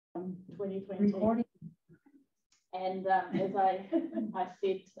2020. And as I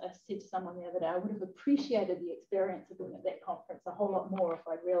said to someone the other day, I would have appreciated the experience of being at that conference a whole lot more if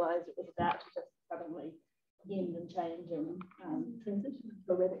I'd realised it was about to just suddenly end and change and transition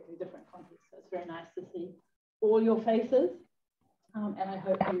to a radically different context. So it's very nice to see all your faces, and I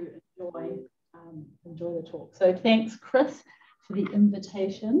hope you enjoy the talk. So thanks, Chris, for the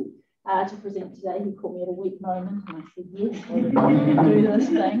invitation to present today. He called me at a weak moment, and I said yes, I would do this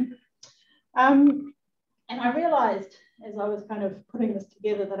thing. And I realised as I was kind of putting this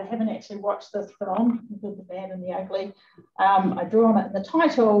together that I haven't actually watched this film, The Good, the Bad and the Ugly. I drew on it in the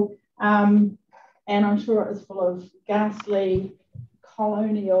title, and I'm sure it was full of ghastly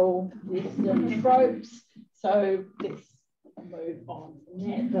colonial Western tropes. So let's move on from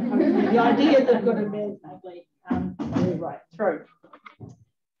that. But hopefully the ideas of good and bad and ugly move right through.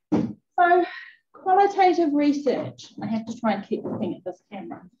 So qualitative research. I have to try and keep looking at this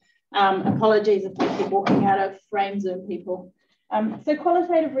camera. Apologies if I keep walking out of frame Zoom, people. So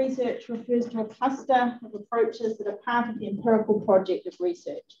qualitative research refers to a cluster of approaches that are part of the empirical project of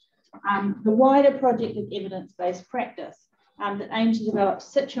research. The wider project of evidence-based practice that aims to develop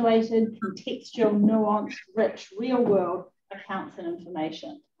situated, contextual, nuanced, rich, real-world accounts and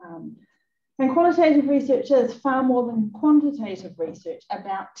information. And qualitative research is far more than quantitative research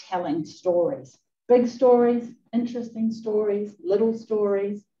about telling stories. Big stories, interesting stories, little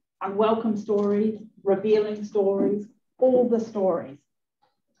stories, unwelcome stories, revealing stories, all the stories.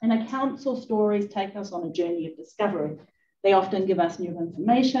 And accounts or stories take us on a journey of discovery. They often give us new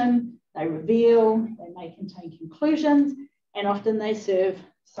information, they reveal, they may contain conclusions, and often they serve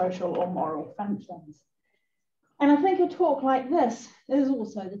social or moral functions. And I think a talk like this is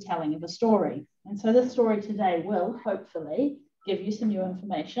also the telling of a story. And so this story today will hopefully give you some new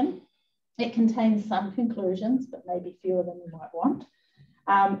information. It contains some conclusions, but maybe fewer than you might want.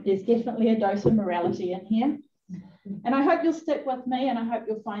 There's definitely a dose of morality in here. And I hope you'll stick with me, and I hope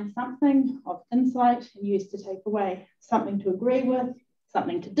you'll find something of insight and use to take away, something to agree with,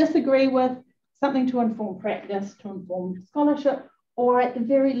 something to disagree with, something to inform practice, to inform scholarship, or at the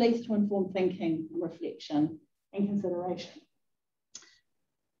very least to inform thinking, reflection, and consideration.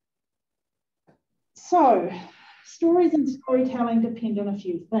 So, stories and storytelling depend on a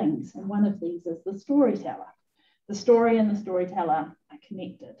few things, and one of these is the storyteller. The story and the storyteller are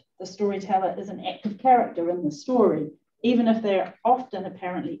connected. The storyteller is an active character in the story, even if they're often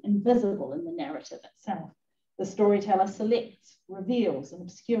apparently invisible in the narrative itself. The storyteller selects, reveals, and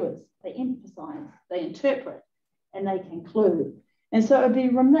obscures. They emphasize, they interpret, and they conclude. And so it would be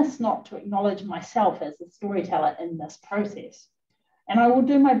remiss not to acknowledge myself as the storyteller in this process. And I will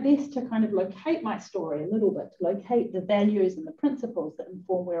do my best to kind of locate my story a little bit, to locate the values and the principles that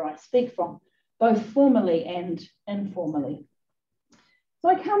inform where I speak from, both formally and informally. So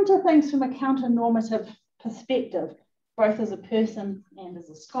I come to things from a counter-normative perspective, both as a person and as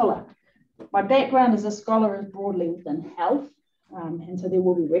a scholar. My background as a scholar is broadly within health, and so there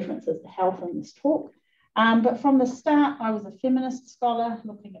will be references to health in this talk. But from the start, I was a feminist scholar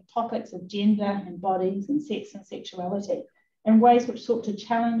looking at topics of gender and bodies and sex and sexuality in ways which sought to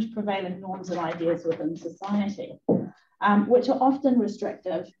challenge prevailing norms and ideas within society, which are often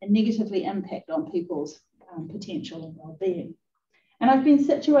restrictive and negatively impact on people's potential and well-being. And I've been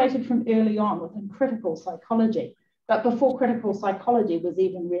situated from early on within critical psychology, but before critical psychology was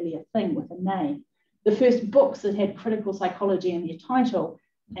even really a thing with a name. The first books that had critical psychology in their title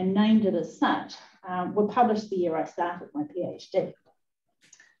and named it as such were published the year I started my PhD.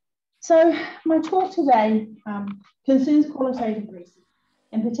 So my talk today concerns qualitative research,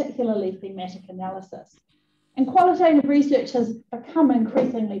 and particularly thematic analysis. And qualitative research has become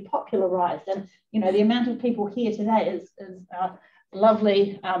increasingly popularised, and the amount of people here today is a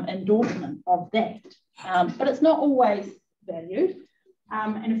lovely endorsement of that. But it's not always valued.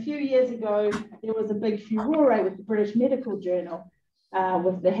 And a few years ago, there was a big furore with the British Medical Journal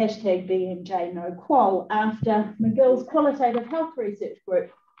with the hashtag #BMJ#NoQual after McGill's Qualitative Health Research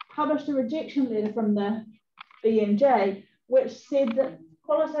Group published a rejection letter from the BMJ, which said that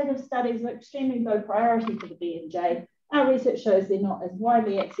qualitative studies are extremely low priority for the BMJ. Our research shows they're not as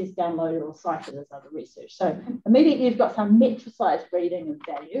widely accessed, downloaded, or cited as other research. So immediately you've got some metricized reading of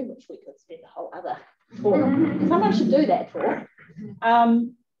value, which we could spend a whole other talk on. Someone should do that talk.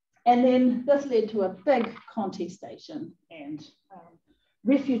 And then this led to a big contestation and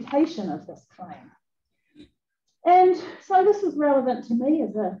refutation of this claim. And so this was relevant to me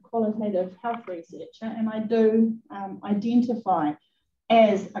as a qualitative health researcher, and I do identify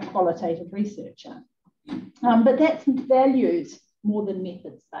as a qualitative researcher. But that's values more than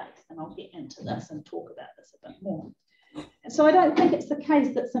methods-based, and I'll get into this and talk about this a bit more. So I don't think it's the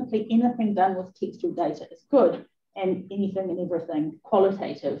case that simply anything done with textual data is good and anything and everything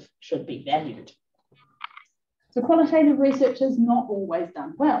qualitative should be valued. So qualitative research is not always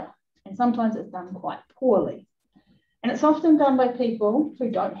done well, and sometimes it's done quite poorly. And it's often done by people who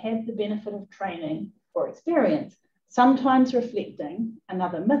don't have the benefit of training or experience, sometimes reflecting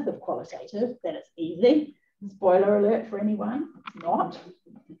another myth of qualitative, that it's easy. Spoiler alert for anyone, it's not.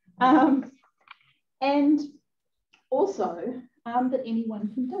 And also that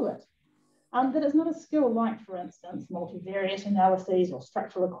anyone can do it. That it's not a skill like, for instance, multivariate analyses or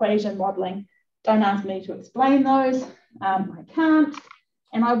structural equation modelling. Don't ask me to explain those. I can't,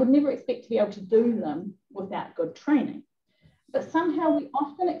 and I would never expect to be able to do them without good training. But somehow we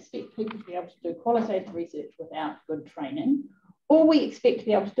often expect people to be able to do qualitative research without good training, or we expect to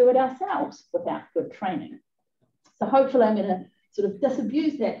be able to do it ourselves without good training. So hopefully I'm going to sort of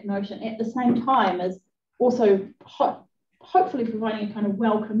disabuse that notion at the same time as also hopefully providing a kind of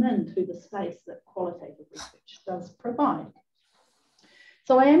welcome into the space that qualitative research does provide.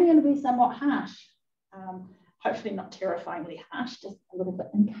 So I am going to be somewhat harsh, hopefully not terrifyingly harsh, just a little bit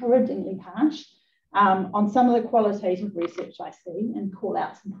encouragingly harsh on some of the qualitative research I see and call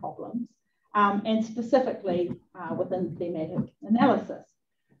out some problems, and specifically within thematic analysis.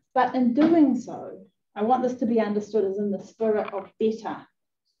 But in doing so, I want this to be understood as in the spirit of better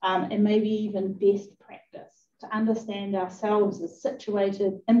and maybe even best practice, to understand ourselves as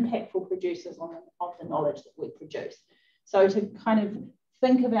situated, impactful producers of the knowledge that we produce. So to kind of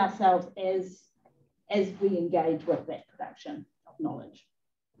think of ourselves as we engage with that production of knowledge.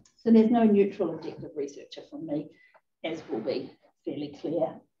 So there's no neutral objective researcher from me, as will be fairly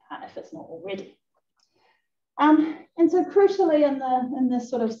clear if it's not already. And so crucially in this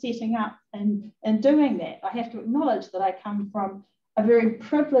sort of setting up and doing that, I have to acknowledge that I come from a very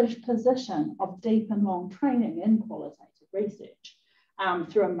privileged position of deep and long training in qualitative research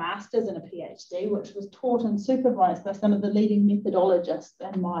through a master's and a PhD, which was taught and supervised by some of the leading methodologists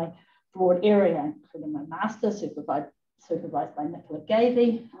in my broad area, including my master supervised by Nicola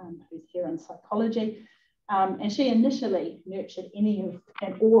Gavey, who's here in psychology. And she initially nurtured any of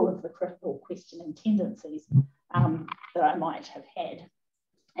and all of the critical questioning tendencies that I might have had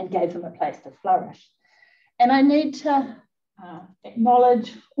and gave them a place to flourish. And I need to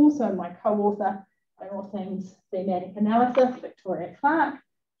acknowledge also my co-author in all things thematic analysis, Victoria Clark.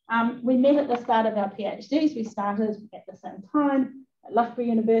 We met at the start of our PhDs. We started at the same time at Loughborough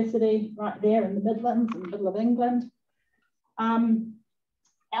University, right there in the Midlands, in the middle of England.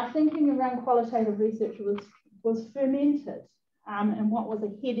 Our thinking around qualitative research was fermented in what was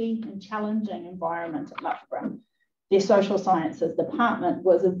a heady and challenging environment at Loughborough. Their social sciences department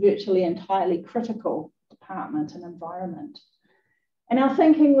was a virtually entirely critical department and environment. And our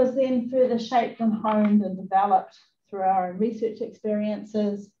thinking was then further shaped and honed and developed through our own research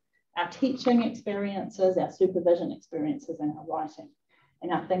experiences, our teaching experiences, our supervision experiences, and our writing,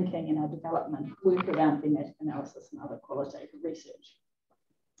 and our thinking and our development work around thematic analysis and other qualitative research.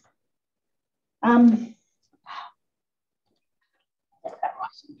 That's our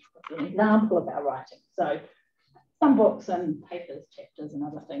writing. That's an example of our writing. So some books and papers, chapters, and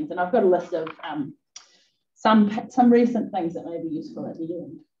other things. And I've got a list of some recent things that may be useful at the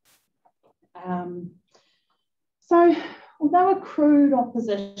end. So although a crude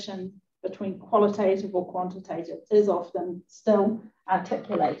opposition between qualitative or quantitative is often still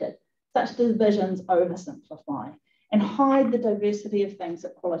articulated, such divisions oversimplify and hide the diversity of things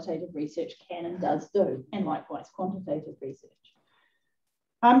that qualitative research can and does do, and likewise quantitative research.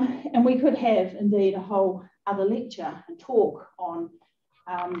 And we could have indeed a whole other lecture and talk on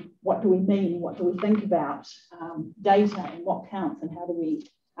what do we mean, what do we think about data and what counts, and how do we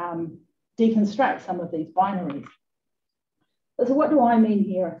deconstruct some of these binaries. So what do I mean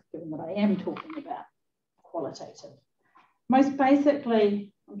here, given that I am talking about qualitative? Most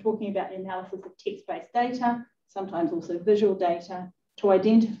basically, I'm talking about the analysis of text-based data, sometimes also visual data, to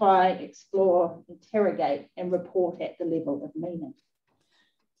identify, explore, interrogate, and report at the level of meaning.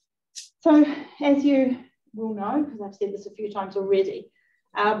 So as you will know, because I've said this a few times already,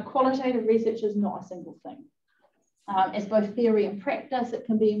 qualitative research is not a single thing. As both theory and practice, it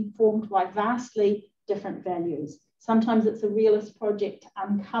can be informed by vastly different values. Sometimes it's a realist project to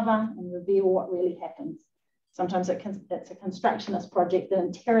uncover and reveal what really happens. Sometimes it's a constructionist project that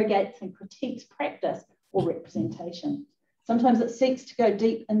interrogates and critiques practice or representation. Sometimes it seeks to go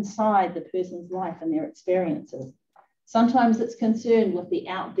deep inside the person's life and their experiences. Sometimes it's concerned with the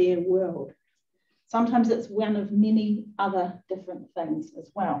out there world. Sometimes it's one of many other different things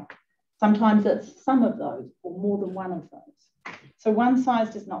as well. Sometimes it's some of those or more than one of those. So one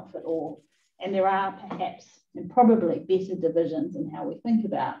size does not fit all. And there are perhaps and probably better divisions in how we think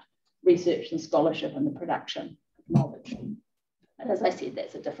about research and scholarship and the production of knowledge. But as I said,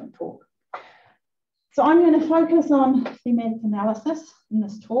 that's a different talk. So I'm going to focus on thematic analysis in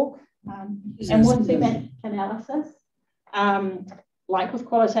this talk. And with thematic analysis, like with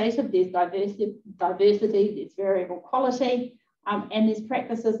qualitative, there's diversity, there's variable quality, and there's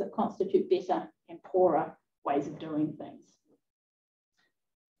practices that constitute better and poorer ways of doing things.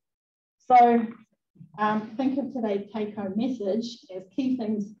 So think of today's take-home message as key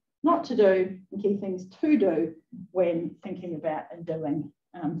things not to do and key things to do when thinking about and doing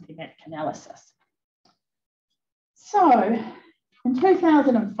thematic analysis. So in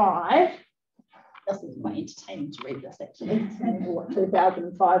 2005, this is quite entertaining to read this actually, to remember what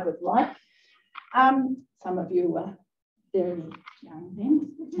 2005 was like. Some of you were very young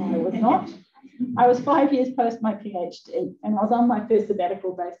then, I was not. I was 5 years post my PhD, and I was on my first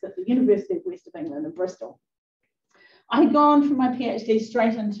sabbatical based at the University of West of England in Bristol. I had gone from my PhD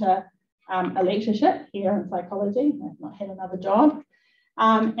straight into a lectureship here in psychology. I've not had another job.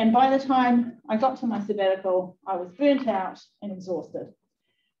 And by the time I got to my sabbatical, I was burnt out and exhausted.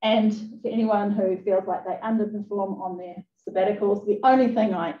 And for anyone who feels like they underperform on their sabbaticals, the only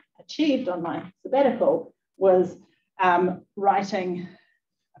thing I achieved on my sabbatical was writing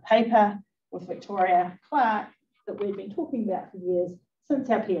a paper with Victoria Clark that we'd been talking about for years since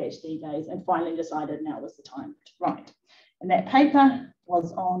our PhD days, and finally decided now was the time to write. And that paper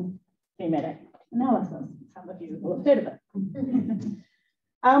was on thematic analysis. Some of you will have heard of it.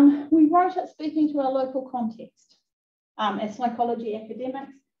 We wrote it speaking to our local context as psychology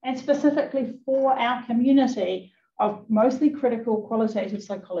academics, and specifically for our community of mostly critical qualitative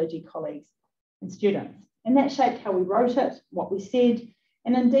psychology colleagues and students. And that shaped how we wrote it, what we said,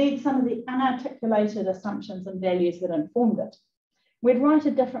 and indeed some of the unarticulated assumptions and values that informed it. We'd write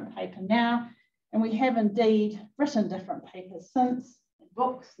a different paper now, and we have indeed written different papers since, in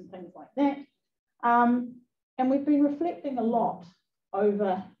books and things like that. And we've been reflecting a lot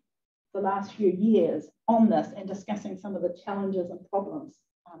over the last few years on this and discussing some of the challenges and problems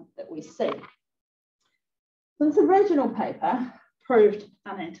that we see. So this original paper proved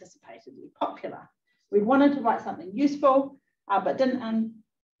unanticipatedly popular. We wanted to write something useful, but didn't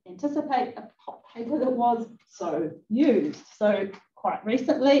anticipate a paper that was so used. So quite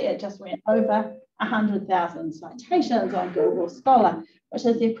recently, it just went over 100,000 citations on Google Scholar, which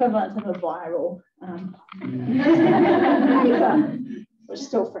is the equivalent of a viral paper, which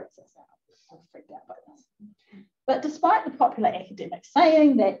still freaks us out. I'm freaked out by this. But despite the popular academics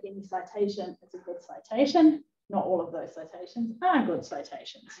saying that any citation is a good citation, not all of those citations are good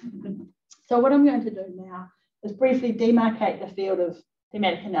citations. So what I'm going to do now is briefly demarcate the field of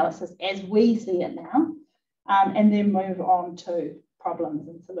thematic analysis as we see it now, and then move on to problems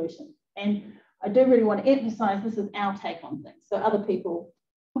and solutions. And I do really want to emphasize this is our take on things. So other people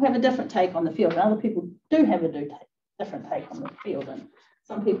will have a different take on the field, and other people do have a different take on the field, and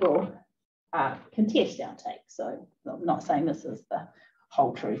some people contest our take. So I'm not saying this is the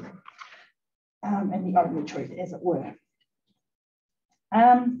whole truth and the only truth, as it were.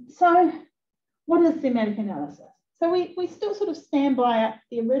 So what is thematic analysis? So we still sort of stand by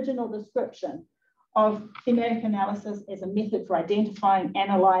the original description of thematic analysis as a method for identifying,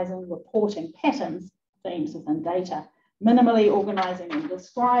 analysing, reporting patterns, themes within data, minimally organising and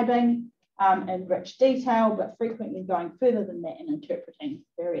describing in rich detail, but frequently going further than that and interpreting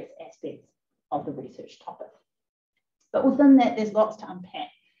various aspects of the research topic. But within that, there's lots to unpack,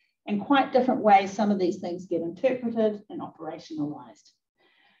 and quite different ways some of these things get interpreted and operationalised.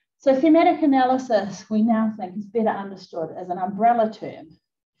 So thematic analysis, we now think, is better understood as an umbrella term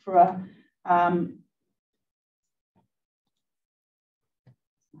for a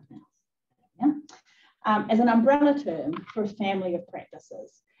as an umbrella term for a family of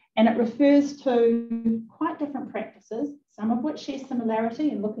practices. And it refers to quite different practices, some of which share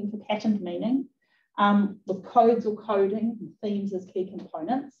similarity in looking for patterned meaning, with codes or coding and themes as key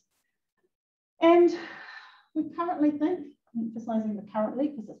components. And we currently think, emphasising the currently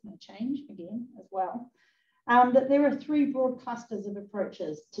because this may change again as well, that there are three broad clusters of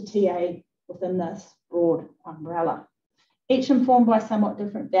approaches to TA within this broad umbrella, each informed by somewhat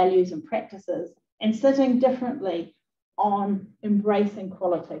different values and practices, and sitting differently on embracing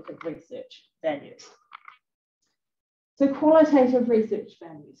qualitative research values. So qualitative research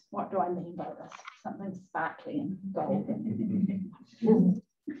values, what do I mean by this? Something sparkly and gold.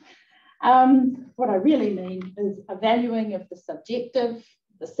 What I really mean is a valuing of the subjective,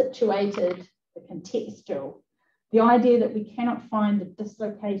 the situated, the contextual, the idea that we cannot find a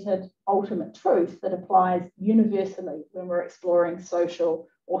dislocated ultimate truth that applies universally when we're exploring social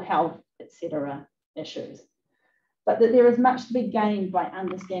or health, etc. issues. but that there is much to be gained by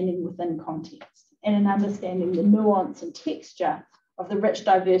understanding within context and in understanding the nuance and texture of the rich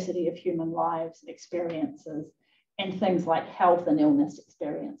diversity of human lives, experiences, and things like health and illness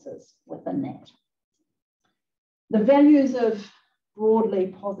experiences within that. The values of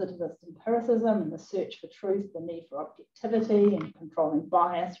broadly positivist empiricism and the search for truth, the need for objectivity and controlling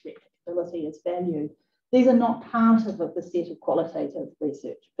bias, replicability as value, these are not part of the set of qualitative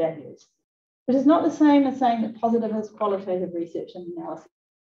research values. It is not the same as saying that positivist qualitative research and analysis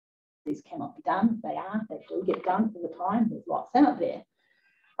cannot be done. They do get done all the time. There's lots out there.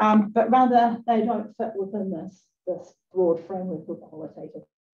 But rather, they don't fit within this broad framework of qualitative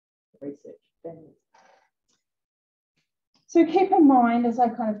research values. So keep in mind, as I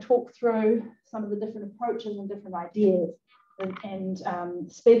kind of talk through some of the different approaches and different ideas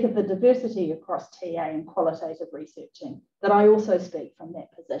and speak of the diversity across TA and qualitative researching, that I also speak from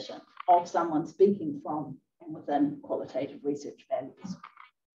that position of someone speaking from and within qualitative research values.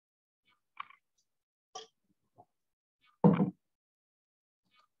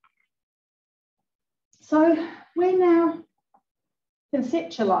 So we now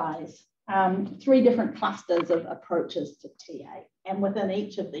conceptualize 3 different clusters of approaches to TA. And within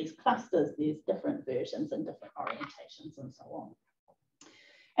each of these clusters, there's different versions and different orientations and so on.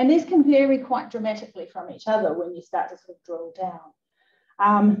 And these can vary quite dramatically from each other when you start to sort of drill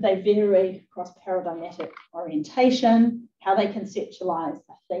down. They vary across paradigmatic orientation, how they conceptualize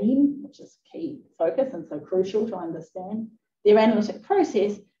a theme, which is key focus and so crucial to understand, their analytic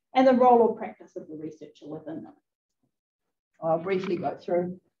process, and the role or practice of the researcher within them. I'll briefly go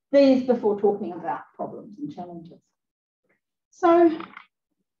through these before talking about problems and challenges. So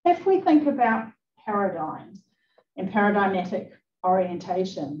if we think about paradigms and paradigmatic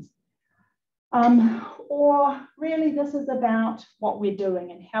orientations, or really this is about what we're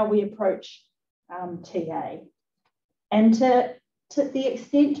doing and how we approach TA, and to the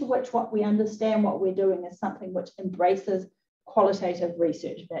extent to which what we understand what we're doing is something which embraces qualitative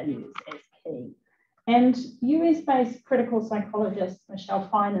research values as key. And US-based critical psychologists Michelle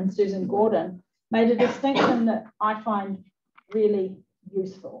Fine and Susan Gordon made a distinction that I find really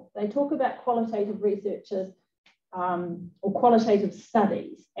useful. They talk about qualitative researchers or qualitative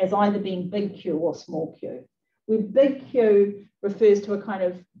studies as either being big Q or small q, where big Q refers to a kind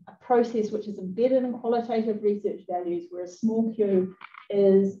of a process which is embedded in qualitative research values, whereas small q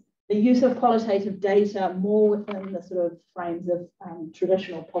is the use of qualitative data more within the sort of frames of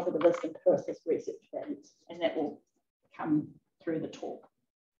traditional positivist empiricist research values, and that will come through the talk.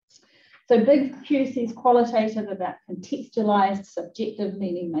 So big Q says qualitative about contextualized, subjective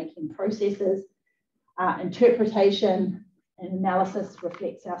meaning-making processes. Interpretation and analysis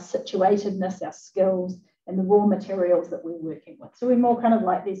reflects our situatedness, our skills, and the raw materials that we're working with. So we're more kind of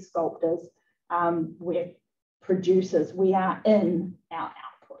like these sculptors, we're producers, we are in our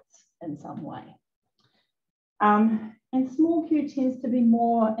outputs in some way. And small q tends to be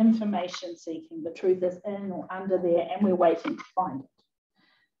more information seeking. The truth is in or under there, and we're waiting to find it.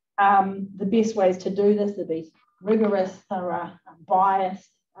 The best ways to do this are be rigorous, thorough, biased,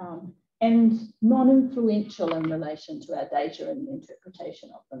 and non-influential in relation to our data and the interpretation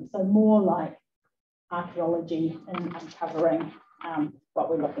of them. So more like archaeology and uncovering what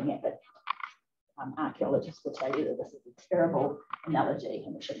we're looking at. But archaeologists will tell you that this is a terrible analogy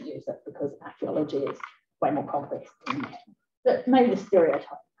and we shouldn't use it because archaeology is way more complex than that. But maybe the stereotype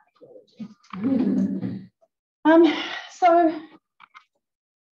of archaeology.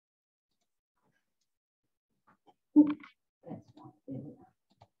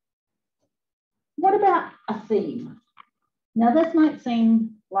 What about a theme? Now this might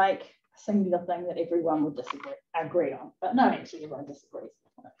seem like a singular thing that everyone would agree on, but no, actually everyone disagrees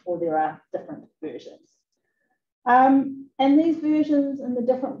on it, or there are different versions. And these versions and the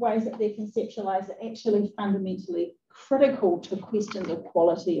different ways that they're conceptualized are actually fundamentally critical to questions of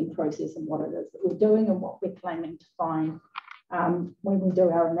quality and process and what it is that we're doing and what we're claiming to find when we do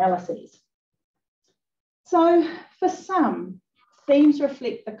our analyses. So for some, themes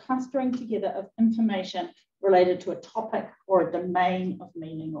reflect the clustering together of information related to a topic or a domain of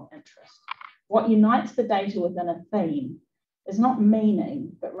meaning or interest. What unites the data within a theme is not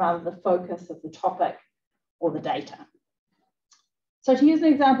meaning, but rather the focus of the topic or the data. So to use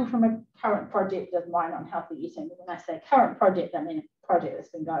an example from a current project of mine on healthy eating, when I say current project, I mean a project that's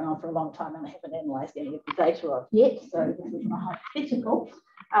been going on for a long time and I haven't analysed any of the data of yet, so this is my hypothetical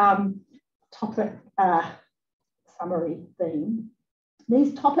topic summary theme.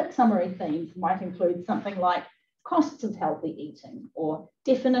 These topic summary themes might include something like costs of healthy eating or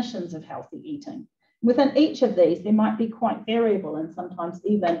definitions of healthy eating, Within each of these, there might be quite variable and sometimes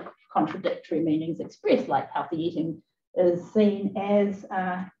even contradictory meanings expressed, like healthy eating is seen as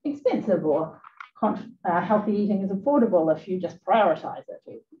expensive, or healthy eating is affordable if you just prioritize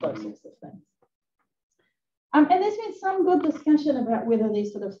it, those sorts of things. And there's been some good discussion about whether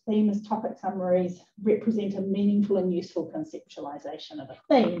these sort of theme as topic summaries represent a meaningful and useful conceptualization of a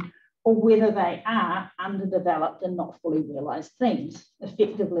theme, or whether they are underdeveloped and not fully realized themes,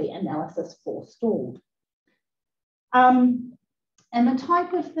 effectively analysis forestalled. And the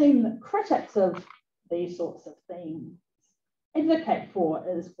type of theme that critics of these sorts of themes advocate for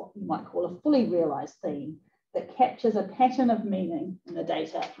is what you might call a fully realized theme that captures a pattern of meaning in the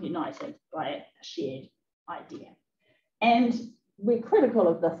data united by a shared idea. And we're critical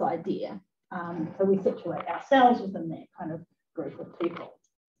of this idea, so we situate ourselves within that kind of group of people.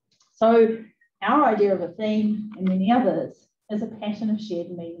 So our idea of a theme, and many others, is a pattern of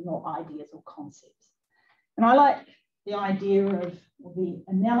shared meaning or ideas or concepts. And I like the idea of the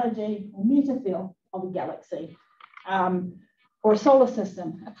analogy or metaphor of a galaxy or a solar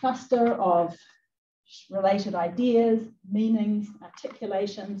system, a cluster of related ideas, meanings,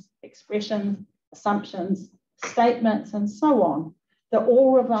 articulations, expressions, assumptions, statements, and so on, that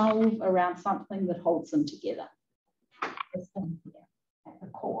all revolve around something that holds them together. This thing here at the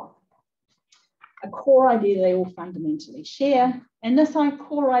core. A core idea they all fundamentally share, and this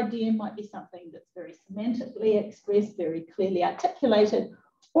core idea might be something that's very semantically expressed, very clearly articulated,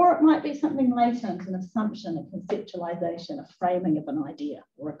 or it might be something latent, an assumption, a conceptualization, a framing of an idea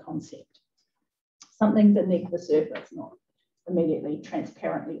or a concept. Something beneath the surface, not immediately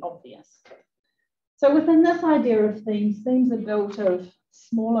transparently obvious. So within this idea of themes, themes are built of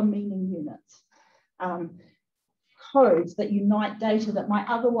smaller meaning units, codes that unite data that might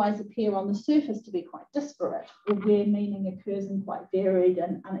otherwise appear on the surface to be quite disparate, or where meaning occurs in quite varied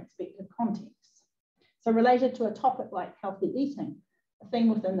and unexpected contexts. So related to a topic like healthy eating, a thing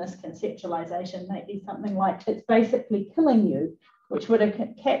within this conceptualization may be something like it's basically killing you, which would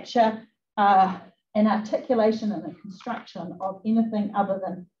capture an articulation and a construction of anything other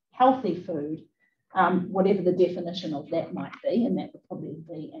than healthy food, whatever the definition of that might be, and that would probably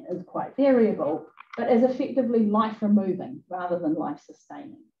be and is quite variable, but as effectively life-removing rather than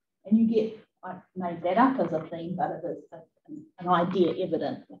life-sustaining. And you get, I've made that up as a theme, but it is an idea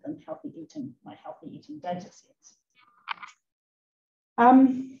evident within healthy eating, my healthy eating data sets.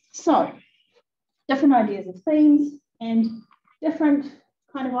 So, different ideas of themes and different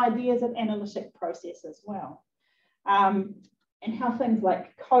kind of ideas of analytic process as well. And how things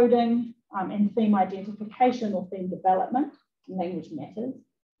like coding and theme identification or theme development, language matters,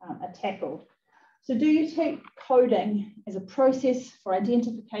 are tackled. So do you take coding as a process for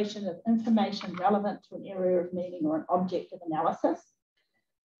identification of information relevant to an area of meaning or an object of analysis?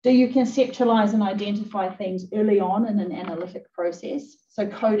 Do you conceptualize and identify things early on in an analytic process? So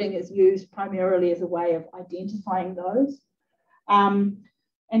coding is used primarily as a way of identifying those.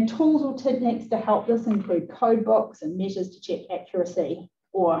 And tools or techniques to help this include code books and measures to check accuracy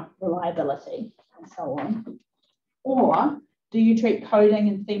or reliability and so on. Or do you treat coding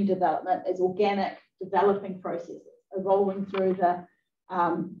and theme development as organic developing processes, evolving through the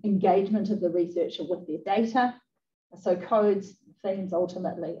engagement of the researcher with their data? So codes, themes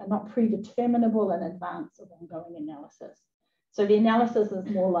ultimately are not predeterminable in advance of ongoing analysis. So the analysis is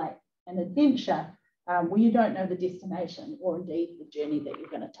more like an adventure where you don't know the destination or indeed the journey that you're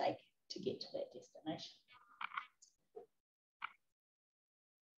going to take to get to that destination.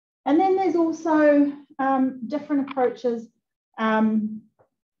 And then there's also different approaches,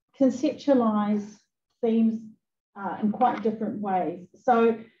 conceptualize themes in quite different ways.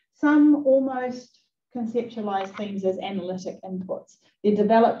 So some almost conceptualize themes as analytic inputs. They're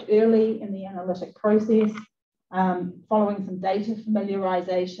developed early in the analytic process, following some data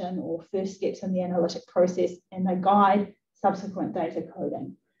familiarization or first steps in the analytic process, and they guide subsequent data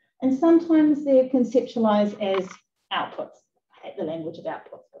coding. And sometimes they're conceptualized as outputs. I hate the language of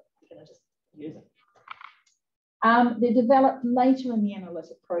outputs, but I'm going to just use it. They're developed later in the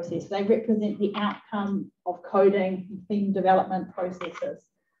analytic process. They represent the outcome of coding and theme development processes.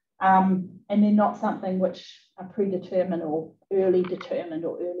 And they're not something which are predetermined or early determined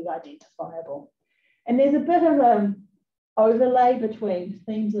or early identifiable. And there's a bit of an overlay between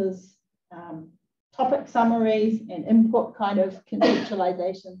themes as topic summaries and input kind of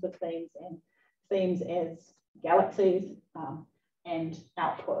conceptualizations of themes and themes as galaxies and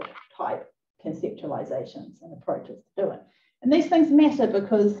output type conceptualizations and approaches to do it. And these things matter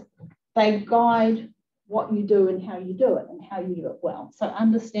because they guide what you do and how you do it and how you do it well. So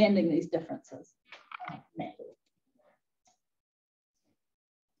understanding these differences matters.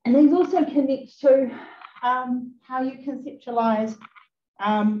 And these also connect to how you conceptualize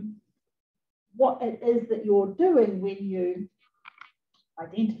what it is that you're doing when you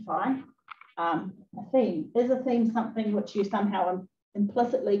identify a theme. Is a theme something which you somehow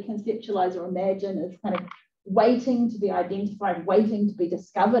implicitly conceptualize or imagine as kind of waiting to be identified, waiting to be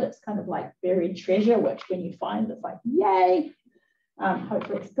discovered? It's kind of like buried treasure, which when you find it's like, yay,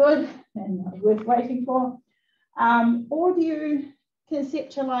 hopefully it's good and worth waiting for. Or do you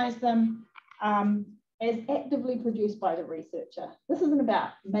conceptualize them as actively produced by the researcher? This isn't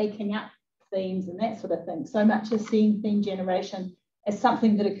about making up themes and that sort of thing, so much as seeing theme generation as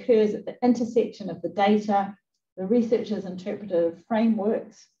something that occurs at the intersection of the data, the researcher's interpretive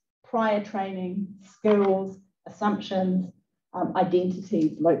frameworks, prior training, skills, assumptions,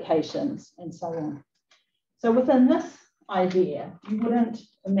 identities, locations, and so on. So within this idea, you wouldn't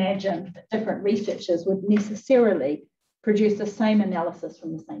imagine that different researchers would necessarily produce the same analysis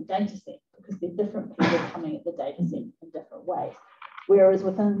from the same data set, because they're different people coming at the data set in different ways. Whereas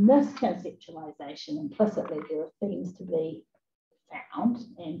within this conceptualization, implicitly, there are themes to be found,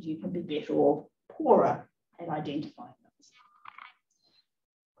 and you can be better or poorer at identifying those.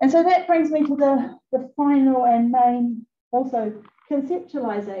 And so that brings me to the final and main also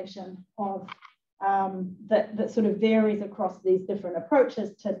conceptualization of that sort of varies across these different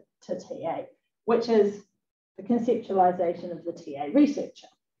approaches to TA, which is the conceptualization of the TA researcher.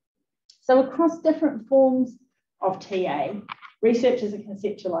 So across different forms of TA, researchers are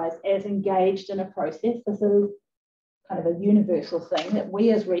conceptualized as engaged in a process. This is kind of a universal thing, that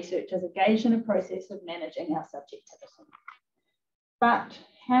we as researchers engage in a process of managing our subjectivity. But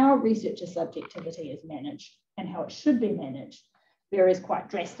how researcher subjectivity is managed and how it should be managed varies quite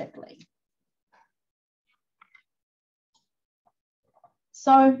drastically.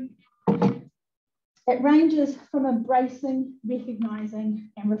 So it ranges from embracing,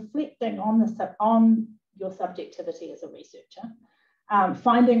 recognizing, and reflecting on your subjectivity as a researcher,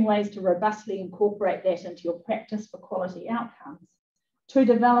 finding ways to robustly incorporate that into your practice for quality outcomes, to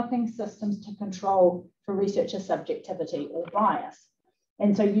developing systems to control for researcher subjectivity or bias.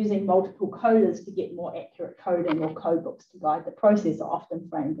 And so using multiple coders to get more accurate coding, or code books to guide the process, are often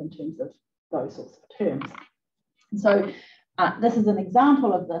framed in terms of those sorts of terms. And so this is an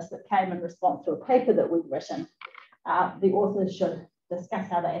example of this that came in response to a paper that we've written. The authors should discuss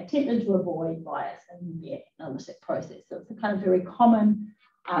how they attempted to avoid bias in the analytic process. So it's a kind of very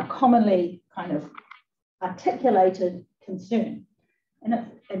commonly kind of articulated concern. And it's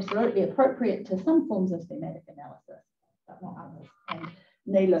absolutely appropriate to some forms of thematic analysis, but not others. And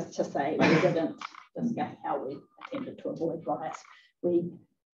needless to say, we didn't discuss how we attempted to avoid bias.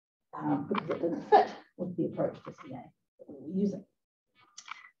 Because it didn't fit with the approach to TA that we were using.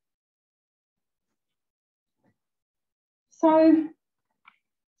 So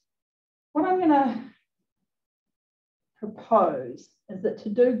what I'm going to propose is that to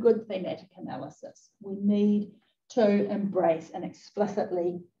do good thematic analysis, we need to embrace an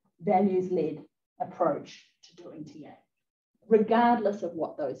explicitly values-led approach to doing TA, regardless of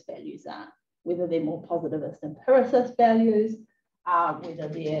what those values are, whether they're more positivist empiricist values, whether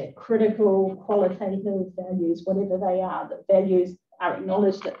they're critical, qualitative values, whatever they are, that values are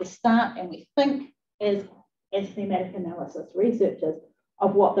acknowledged at the start, and we think as thematic analysis researchers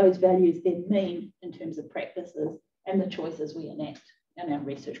of what those values then mean in terms of practices and the choices we enact in our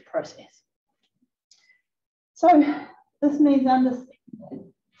research process. So this means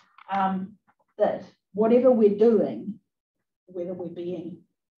understanding that whatever we're doing, whether we're being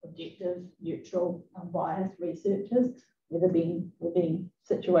objective, neutral, unbiased researchers, whether we're being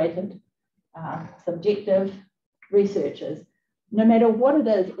situated, subjective researchers, no matter what it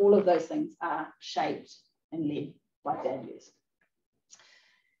is, all of those things are shaped and led by values.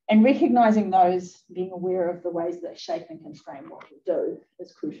 And recognizing those, being aware of the ways that shape and constrain what we do,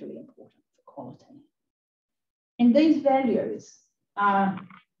 is crucially important for quality. And these values are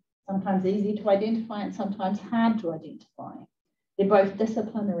sometimes easy to identify and sometimes hard to identify. They're both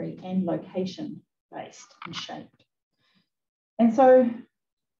disciplinary and location-based and shaped. And so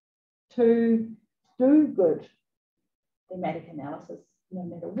to do good thematic analysis, no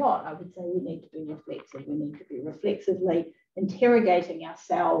matter what, I would say we need to be reflexive. We need to be reflexively interrogating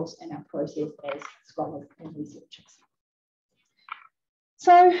ourselves and our process as scholars and researchers.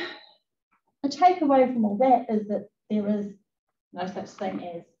 So a takeaway from all that is that there is no such thing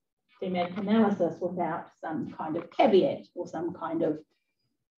as thematic analysis without some kind of caveat or some kind of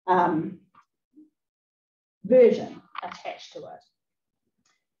version attached to it.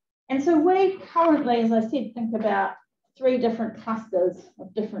 And so we currently, as I said, think about three different clusters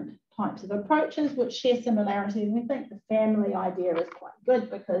of different types of approaches which share similarities. And we think the family idea is quite good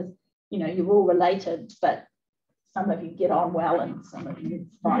because, you know, you're all related, but some of you get on well and some of you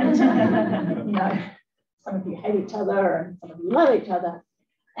fight. You know, some of you hate each other and some of you love each other.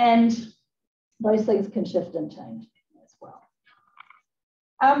 And those things can shift and change as well.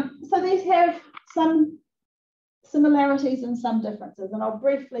 So these have some similarities and some differences. And I'll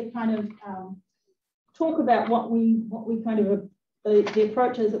briefly kind of talk about what we kind of, the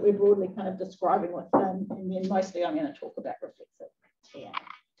approaches that we're broadly kind of describing with them. And then mostly I'm going to talk about reflexive TA.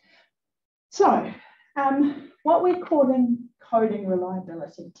 So what we're calling coding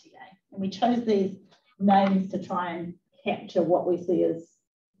reliability TA, and we chose these names to try and capture what we see as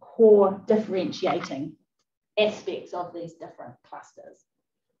core differentiating aspects of these different clusters,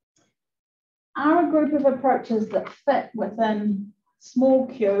 are a group of approaches that fit within small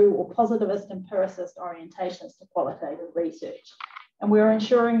Q or positivist empiricist orientations to qualitative research. And we're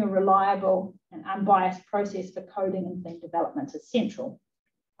ensuring a reliable and unbiased process for coding and theme development is central.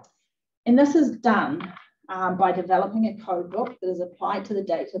 And this is done by developing a code book that is applied to the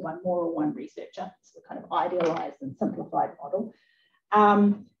data by more than one researcher. It's a kind of idealized and simplified model.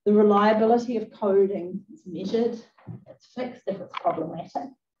 The reliability of coding is measured, it's fixed if it's problematic,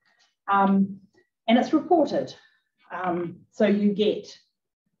 and it's reported. So you get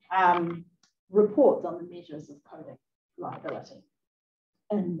reports on the measures of coding reliability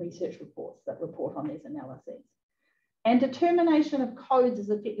in research reports that report on these analyses. And determination of codes is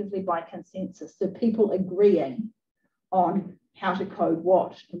effectively by consensus. So people agreeing on how to code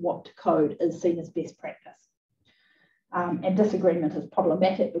what and what to code is seen as best practice. And disagreement is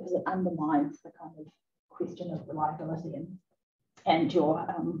problematic because it undermines the kind of question of reliability and your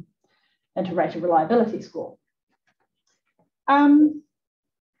inter-rater reliability score. And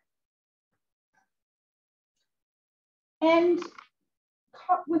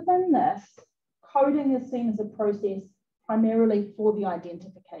within this, coding is seen as a process primarily for the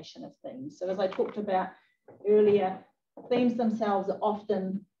identification of themes. So as I talked about earlier, themes themselves are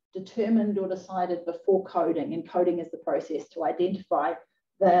often determined or decided before coding, and coding is the process to identify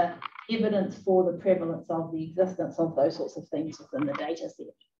the evidence for the prevalence of the existence of those sorts of themes within the data set.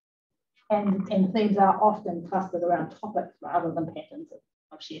 And themes are often clustered around topics rather than patterns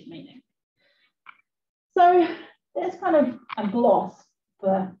of shared meaning. So that's kind of a gloss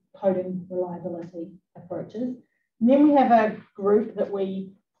for coding reliability approaches. And then we have a group that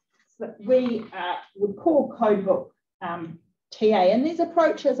we would call codebook TA, and these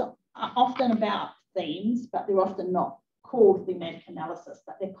approaches are often about themes, but they're often not called thematic analysis,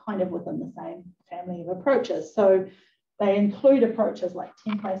 but they're kind of within the same family of approaches. So they include approaches like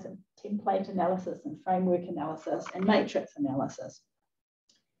template analysis and framework analysis and matrix analysis.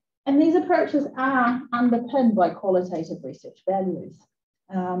 And these approaches are underpinned by qualitative research values,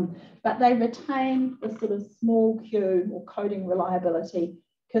 but they retain the sort of small Q or coding reliability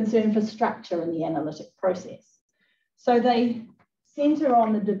concern for structure in the analytic process. So they centre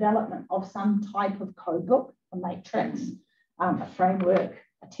on the development of some type of codebook, a matrix, a framework,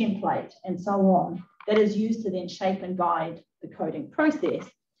 a template, and so on, that is used to then shape and guide the coding process.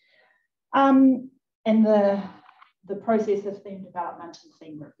 And the process of theme development and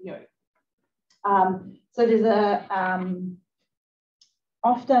theme review. So there's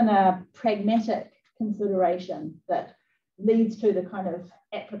often a pragmatic consideration that leads to the kind of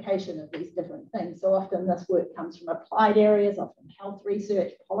application of these different things. So often this work comes from applied areas, often health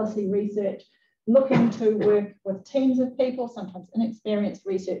research, policy research, looking to work with teams of people, sometimes inexperienced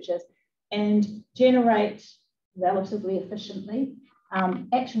researchers, and generate relatively efficiently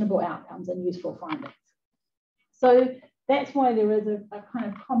actionable outcomes and useful findings. So that's why there is a kind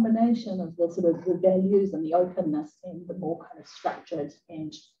of combination of the sort of the values and the openness and the more kind of structured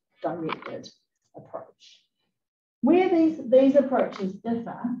and directed approach. Where these approaches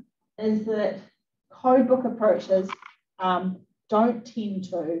differ is that codebook approaches don't tend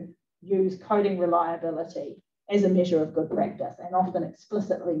to use coding reliability as a measure of good practice and often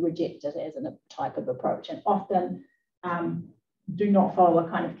explicitly reject it as a type of approach, and often do not follow a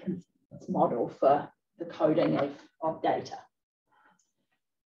kind of consensus model for the coding of data.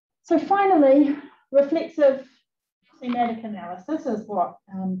 So finally, reflexive thematic analysis is what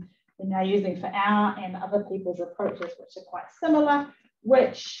we're now using for our and other people's approaches, which are quite similar,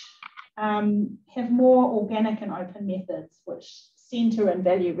 which have more organic and open methods, which centre and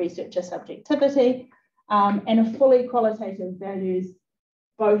value researcher subjectivity and are fully qualitative values,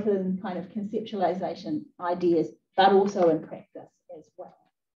 both in kind of conceptualization ideas, but also in practice as well.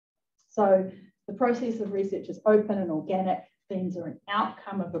 So the process of research is open and organic. Themes are an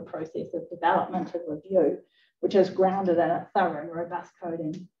outcome of a process of development and review, which is grounded in a thorough and robust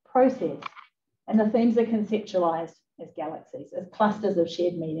coding process. And the themes are conceptualized as galaxies, as clusters of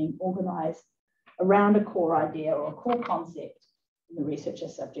shared meaning organized around a core idea or a core concept, and the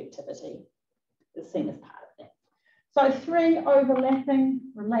researcher's subjectivity is seen as part of that. So 3 overlapping,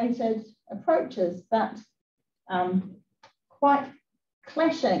 related approaches, but quite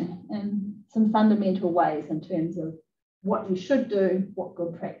clashing in some fundamental ways in terms of what you should do, what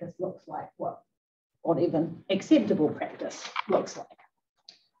good practice looks like, what even acceptable practice looks like.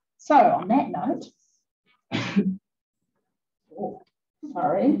 So on that note, oh,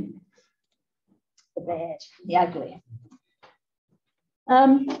 sorry, the bad, the ugly.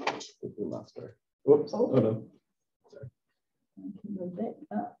 We lost her. Whoops. Oh no. Sorry. I can go back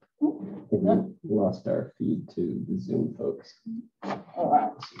up. We lost our feed to the Zoom folks. All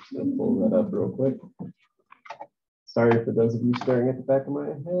right. So I'm gonna pull that up real quick. Sorry for those of you staring at the back of my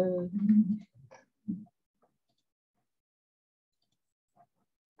head.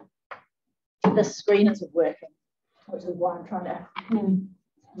 This screen isn't working, which is why I'm trying to,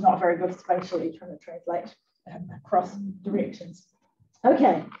 not very good spatially, trying to translate across directions.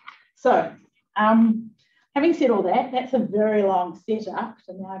 Okay, so having said all that, that's a very long setup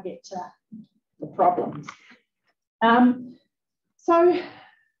to now get to the problems. So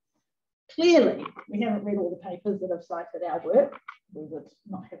clearly, we haven't read all the papers that have cited our work. We would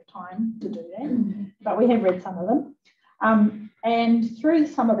not have time to do that, but we have read some of them. And through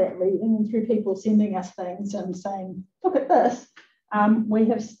some of that reading and through people sending us things and saying, look at this, we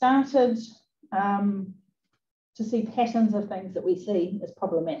have started to see patterns of things that we see as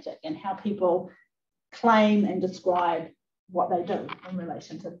problematic and how people claim and describe what they do in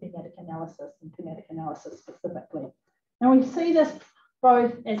relation to thematic analysis and thematic analysis specifically. And we see this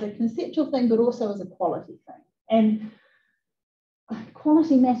both as a conceptual thing, but also as a quality thing. And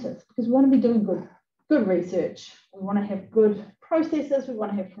quality matters because we want to be doing good research. We want to have good processes. We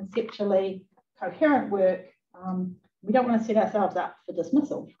want to have conceptually coherent work. We don't want to set ourselves up for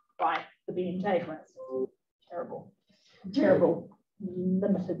dismissal by the BMJ, for instance. Terrible,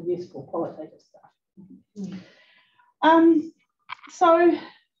 limited, useful, qualitative stuff. So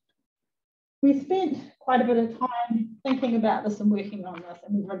we spent quite a bit of time thinking about this and working on this,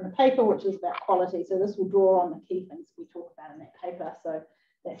 and we've written a paper which is about quality. So this will draw on the key things we talk about in that paper. So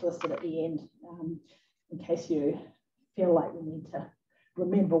that's listed at the end in case you feel like we need to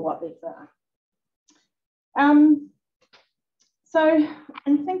remember what these are. So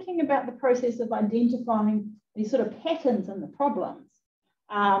in thinking about the process of identifying these sort of patterns in the problems,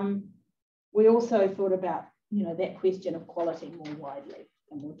 we also thought about, that question of quality more widely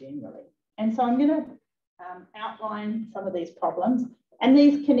and more generally. And so I'm going to outline some of these problems, and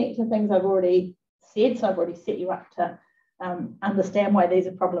these connect to things I've already said. So I've already set you up to understand why these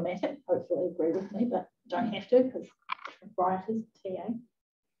are problematic. Hopefully agree with me, but don't have to because writers, TA.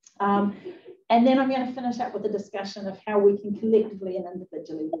 And then I'm going to finish up with a discussion of how we can collectively and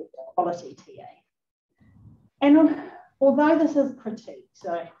individually work to quality TA. And although this is critique,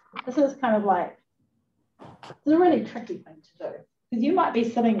 so this is kind of like, it's a really tricky thing to do because you might be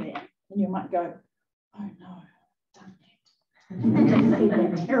sitting there and you might go, oh no, I've done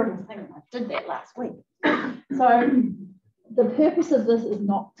that. That terrible thing, I did that last week. So the purpose of this is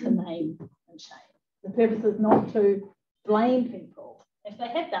not to name and shame. The purpose is not to blame people if they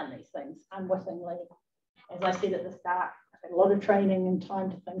have done these things unwittingly. As I said at the start, I've had a lot of training and time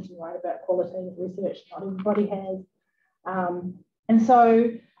to think and write about qualitative research. Not everybody has. And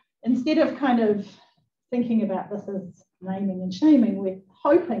so instead of kind of thinking about this as naming and shaming, we're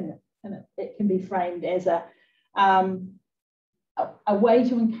hoping that it can be framed as a way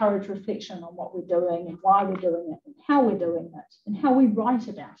to encourage reflection on what we're doing and why we're doing it and how we're doing it and how we write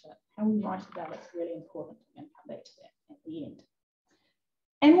about it. How we write about it is really important. I'm going to come back to that at the end.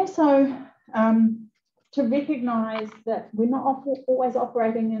 And also to recognise that we're not always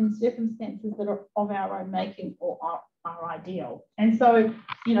operating in circumstances that are of our own making or are ideal. And so,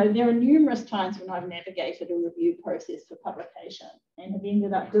 there are numerous times when I've navigated a review process for publication and have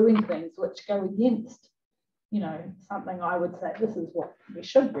ended up doing things which go against, something I would say this is what we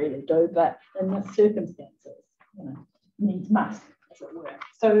should really do, but in the circumstances, needs must, as it were.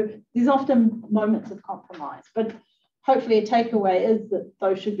 So there's often moments of compromise, but hopefully a takeaway is that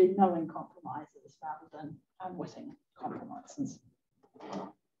those should be knowing compromises rather than unwitting compromises.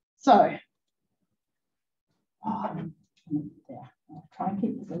 So, I'll try and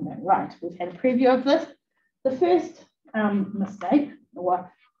keep this in there. Right, we've had a preview of this. The first mistake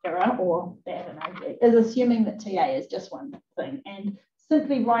or error or bad analogy is assuming that TA is just one thing and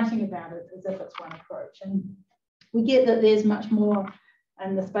simply writing about it as if it's one approach. And we get that there's much more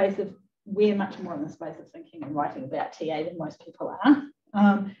in the space of we're much more in the space of thinking and writing about TA than most people are.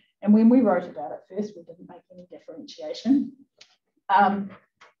 And when we wrote about it first, we didn't make any differentiation.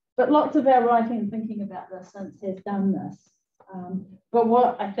 But lots of our writing and thinking about this since has done this. But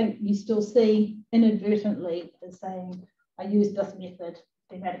what I think you still see inadvertently is saying, I used this method,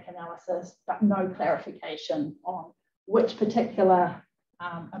 thematic analysis, but no clarification on which particular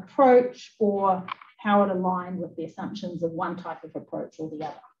approach or how it aligned with the assumptions of one type of approach or the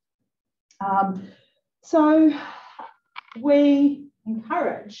other. So we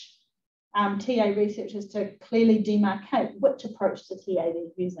encourage TA researchers to clearly demarcate which approach to TA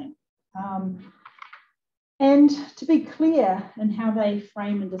they're using. And to be clear in how they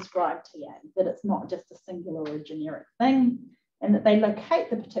frame and describe TA, that it's not just a singular or generic thing, and that they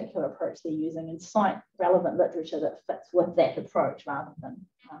locate the particular approach they're using and cite relevant literature that fits with that approach rather than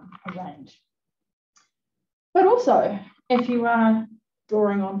a range. But also, if you are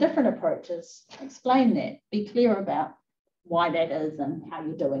drawing on different approaches, explain that, be clear about why that is and how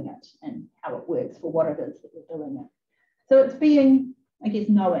you're doing it and how it works for what it is that you're doing it. So it's being, I guess,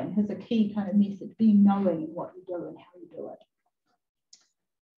 knowing is a key kind of message, being knowing in what you do and how you do it.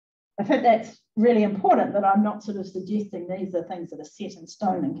 I think that's really important, that I'm not sort of suggesting these are things that are set in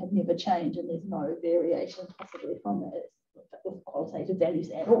stone and can never change and there's no variation possibly from it with qualitative values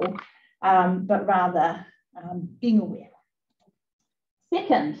at all, but rather being aware.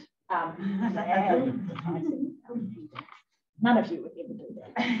 Second, none of you would ever do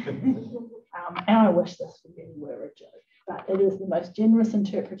that. And I wish this really were a joke, but it is the most generous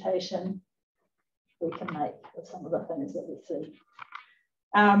interpretation we can make of some of the things that we see.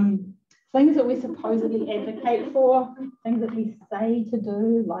 Things that we supposedly advocate for, things that we say to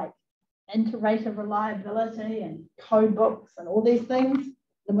do, like inter-rater reliability and code books and all these things,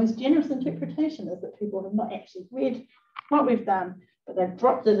 the most generous interpretation is that people have not actually read what we've done, but they've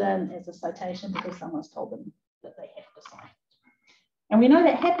dropped it in as a citation because someone's told them that they have to cite it. And we know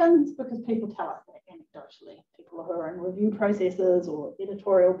that happens because people tell us that anecdotally, people who are in review processes or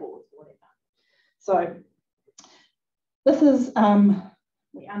editorial boards or whatever. So this is,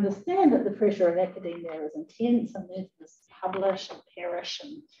 we understand that the pressure of academia is intense, and there's this publish and perish,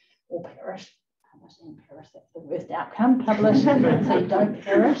 and or perish, publish and perish, that's the worst outcome, publish so you don't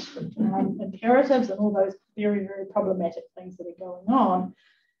perish, imperatives and all those very, very problematic things that are going on.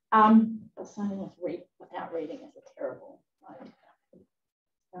 But saying without reading is a terrible idea.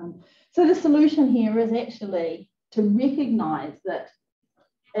 So the solution here is actually to recognise that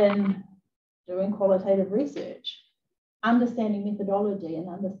in doing qualitative research, understanding methodology and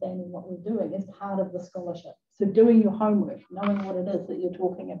understanding what we're doing is part of the scholarship. So doing your homework, knowing what it is that you're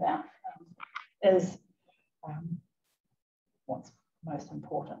talking about is what's most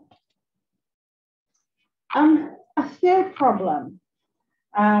important. A third problem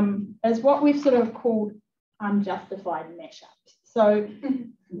is what we've sort of called unjustified mashups. So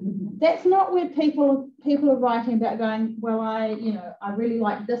that's not where people are writing about going, well, I really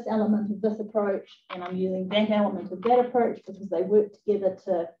like this element of this approach and I'm using that element of that approach because they work together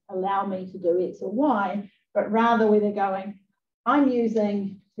to allow me to do X or Y, but rather where they're going, I'm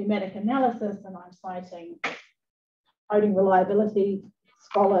using thematic analysis and I'm citing coding reliability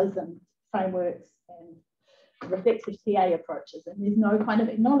scholars and frameworks and reflexive TA approaches, and there's no kind of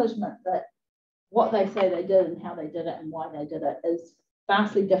acknowledgement that what they say they did and how they did it and why they did it is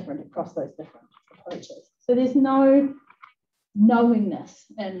vastly different across those different approaches. So there's no knowingness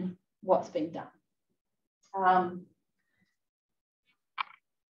in what's being done.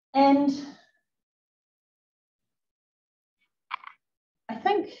 And I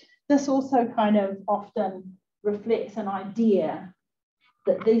think this also kind of often reflects an idea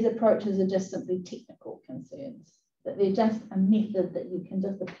that these approaches are just simply technical concerns, that they're just a method that you can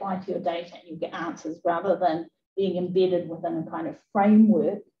just apply to your data and you get answers rather than being embedded within a kind of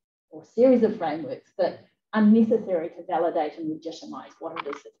framework or series of frameworks that are necessary to validate and legitimize what it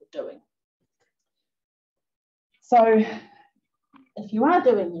is that you're doing. So if you are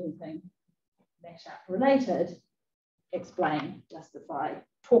doing anything mashup related, explain, justify,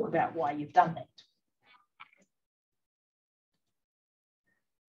 talk about why you've done that.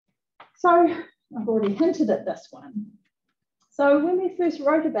 So I've already hinted at this one. So when we first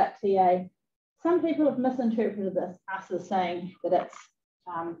wrote about TA, some people have misinterpreted this us as saying that it's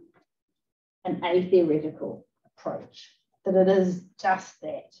an atheoretical approach, that it is just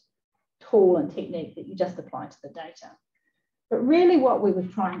that tool and technique that you just apply to the data. But really what we were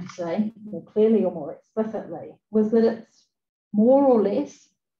trying to say, more clearly or more explicitly, was that it's more or less,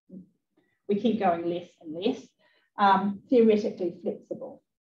 we keep going less and less, theoretically flexible.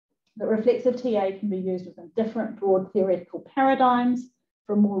 That reflexive TA can be used within different broad theoretical paradigms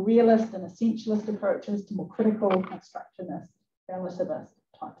from more realist and essentialist approaches to more critical, constructionist, relativist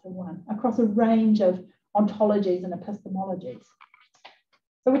types of one, across a range of ontologies and epistemologies.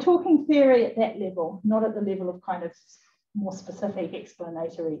 So we're talking theory at that level, not at the level of kind of more specific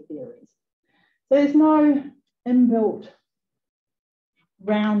explanatory theories. So there's no inbuilt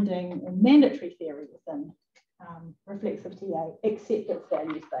grounding or mandatory theory within reflexive TA, except its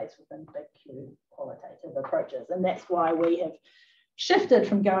value space within big Q qualitative approaches. And that's why we have shifted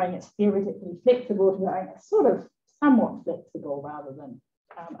from going it's theoretically flexible to going it's sort of somewhat flexible rather than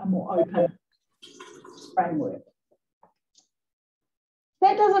a more open framework.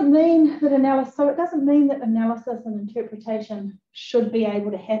 That doesn't mean that analysis, so it doesn't mean that analysis and interpretation should be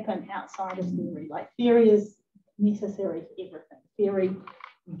able to happen outside of theory. Like theory is necessary for everything. Theory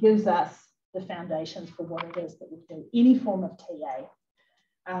gives us the foundations for what it is that we do. Any form of TA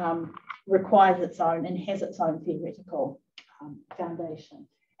requires its own and has its own theoretical foundation.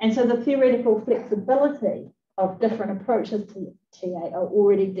 And so the theoretical flexibility of different approaches to TA are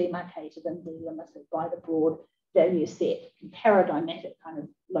already demarcated and delimited by the broad value set and paradigmatic kind of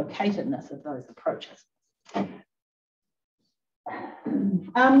locatedness of those approaches.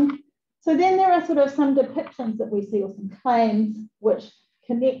 So then there are sort of some depictions that we see or some claims which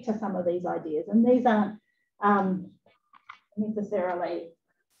connect to some of these ideas. And these aren't necessarily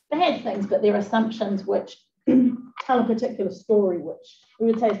bad things, but they're assumptions which tell a particular story, which we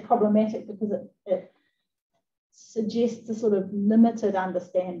would say is problematic because it suggests a sort of limited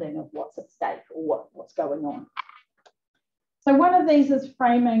understanding of what's at stake or what's going on. So one of these is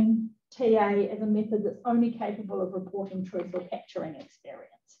framing TA as a method that's only capable of reporting truth or capturing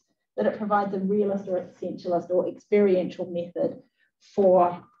experience, that it provides a realist or essentialist or experiential method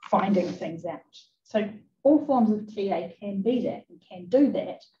for finding things out. So all forms of TA can be that and can do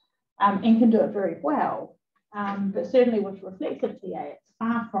that and can do it very well. But certainly with reflexive TA, it's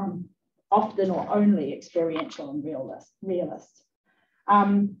far from often or only experiential and realist.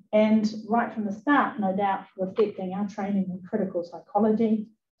 And right from the start, no doubt, reflecting our training in critical psychology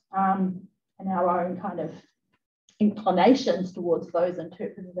and our own kind of inclinations towards those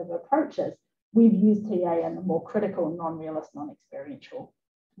interpretative approaches, we've used TA in a more critical, non-realist, non-experiential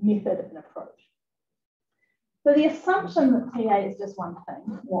method and approach. So the assumption that TA is just one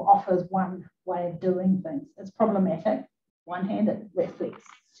thing or offers one way of doing things is problematic. On one hand, it reflects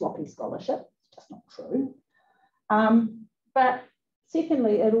sloppy scholarship, it's just not true. But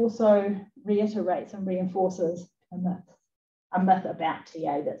secondly, it also reiterates and reinforces a myth about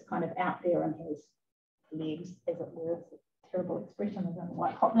TA that's kind of out there and has legs, as it were. It's a terrible expression, I don't know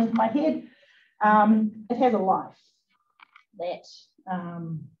why it popped into my head. It has a life that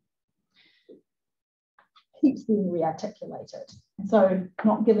keeps being rearticulated. And so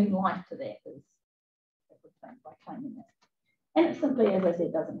not giving life to that is a good thing by claiming that. And it simply, as I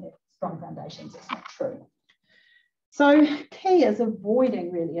said, doesn't have strong foundations. It's not true. So key is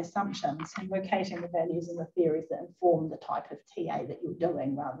avoiding really assumptions and locating the values and the theories that inform the type of TA that you're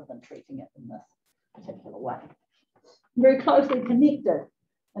doing rather than treating it in this particular way. Very closely connected,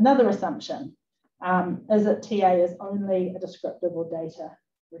 another assumption is that TA is only a descriptive or data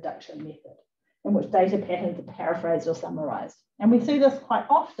reduction method in which data patterns are paraphrased or summarized. And we see this quite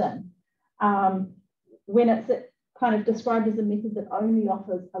often when it's kind of described as a method that only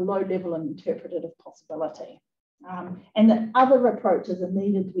offers a low level of interpretative possibility. And that other approaches are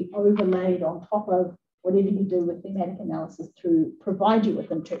needed to be overlaid on top of whatever you do with thematic analysis to provide you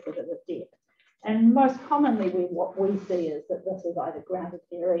with interpretative depth. And most commonly, what we see is that this is either grounded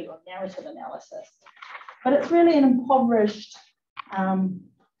theory or narrative analysis. But it's really an impoverished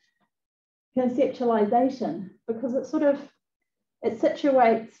conceptualization because it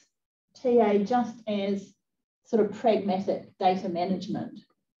situates TA just as sort of pragmatic data management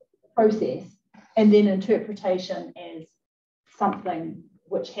process, and then interpretation as something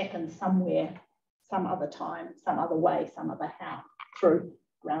which happens somewhere, some other time, some other way, some other how, through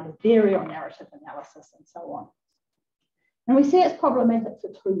grounded theory or narrative analysis and so on. And we see it's problematic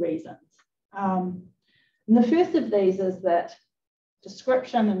for two reasons. And the first of these is that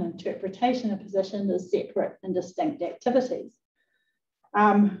description and interpretation are positioned as separate and distinct activities.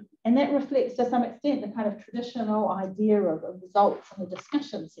 And that reflects to some extent the kind of traditional idea of results in the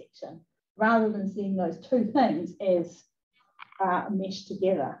discussion section, rather than seeing those two things as meshed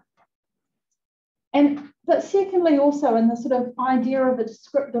together. But secondly, also in the sort of idea of a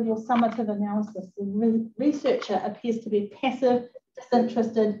descriptive or summative analysis, the researcher appears to be a passive,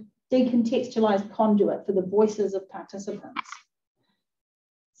 disinterested, decontextualized conduit for the voices of participants.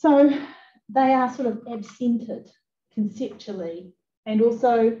 So they are sort of absented conceptually and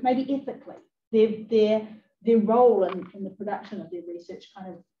also maybe ethically. They're their role in the production of their research kind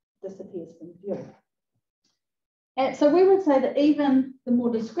of disappears from view. And so we would say that even the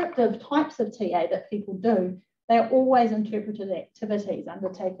more descriptive types of TA that people do, they are always interpreted activities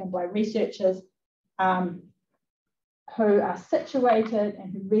undertaken by researchers who are situated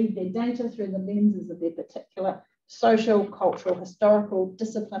and who read their data through the lenses of their particular social, cultural, historical,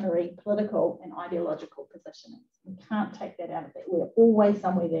 disciplinary, political, and ideological positioning. We can't take that out of it. We're always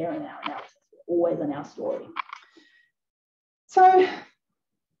somewhere there in our analysis. We're always in our story. So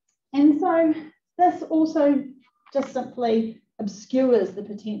this also just simply obscures the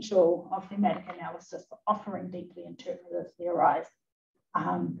potential of thematic analysis for offering deeply interpretive, theorized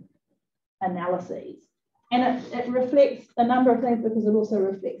analyses. And it reflects a number of things, because it also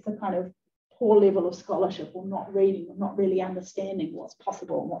reflects a kind of poor level of scholarship, or not reading, or not really understanding what's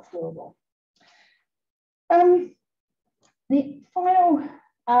possible and what's doable. The final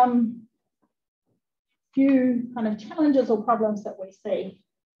few kind of challenges or problems that we see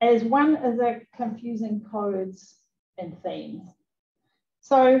is one is a confusing codes and themes.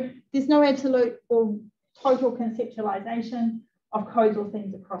 So there's no absolute or total conceptualization of codes or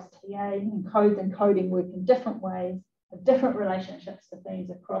themes across TA, and codes and coding work in different ways, with different relationships to themes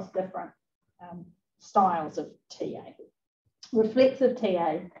across different styles of TA. Reflexive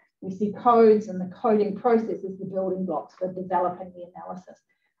TA, we see codes and the coding process as the building blocks for developing the analysis.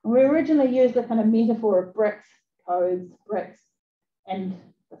 And we originally used the kind of metaphor of bricks, codes, bricks, and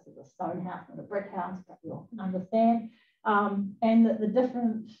this is a stone house and a brick house, but you'll understand, and that the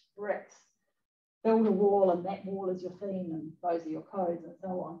different bricks build a wall, and that wall is your theme, and those are your codes, and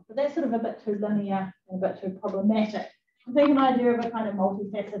so on. But that's sort of a bit too linear and a bit too problematic. I think an idea of a kind of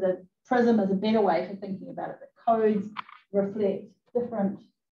multifaceted prism is a better way for thinking about it, that codes reflect different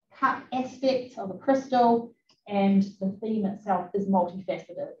cut aspects of a crystal, and the theme itself is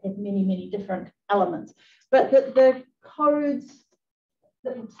multifaceted. It has many, many different elements. But the codes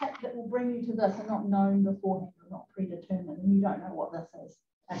that will bring you to this are not known beforehand, are not predetermined, and you don't know what this is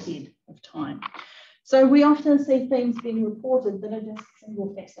ahead of time. So we often see themes being reported that are just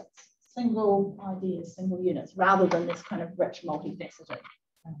single facets, single ideas, single units, rather than this kind of rich, multifaceted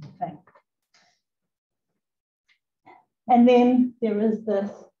thing. And then there is this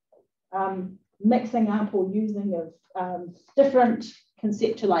mixing up or using of different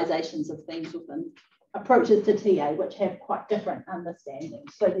conceptualizations of themes within approaches to TA, which have quite different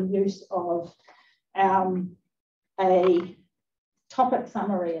understandings. So the use of a topic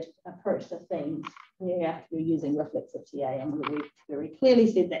summary approach to themes, where you're using reflexive TA, and we very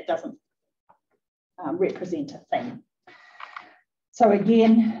clearly said that doesn't represent a theme. So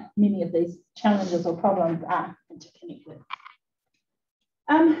again, many of these challenges or problems are interconnected.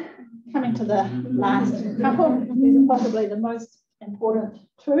 Coming to the last couple, these are possibly the most important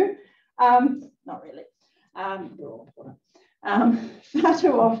two. Not really, they're all important. Far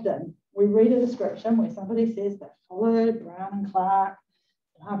too often, we read a description where somebody says they followed Braun and Clark,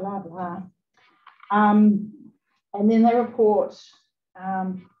 blah, blah, blah. And then they report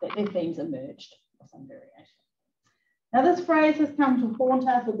that their themes emerged or some variation. Now, this phrase has come to haunt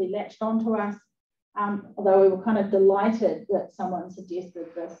us or be latched onto us, although we were kind of delighted that someone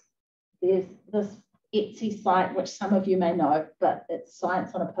suggested this. There's this Etsy site, which some of you may know, but it's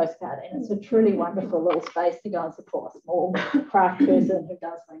Science on a Postcard, and it's a truly wonderful little space to go and support a small craft person who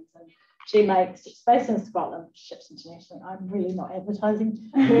does things. And she makes, it's based in Scotland, ships internationally. I'm really not advertising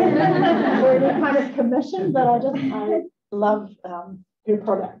or any kind of commission, but I love her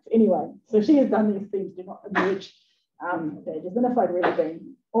products. Anyway, so she has done these things, do not emerge pages. And if I'd really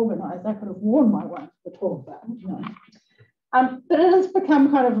been organised, I could have worn my one to the talk, but no. But it has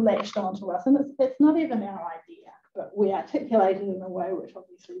become kind of latched onto us, and it's not even our idea, but we articulated in a way which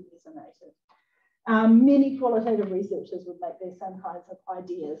obviously resonated. Many qualitative researchers would make these same kinds of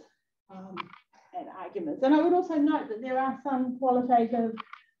ideas and arguments. And I would also note that there are some qualitative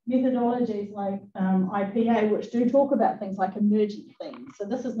methodologies like IPA, which do talk about things like emergent themes. So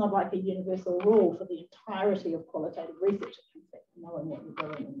this is not like a universal rule for the entirety of qualitative research. In fact, knowing what you're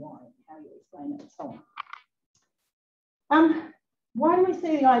doing and why, and how you explain it, and so on. Why do we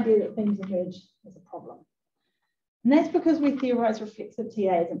see the idea that themes emerge as a problem? And that's because we theorise reflexive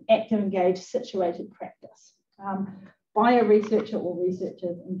TA as an active, engaged, situated practice by a researcher or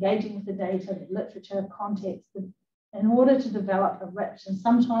researchers engaging with the data, the literature, context, in order to develop a rich and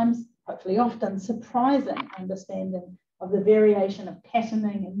sometimes, hopefully often, surprising understanding of the variation of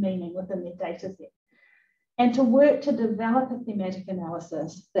patterning and meaning within their data set, and to work to develop a thematic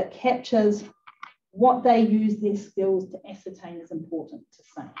analysis that captures what they use their skills to ascertain is important to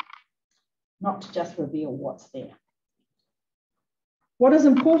say, not to just reveal what's there. What is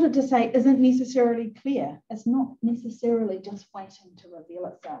important to say isn't necessarily clear. It's not necessarily just waiting to reveal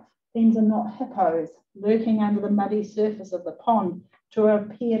itself. Themes are not hippos lurking under the muddy surface of the pond to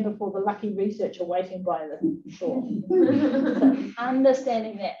appear before the lucky researcher waiting by the shore. So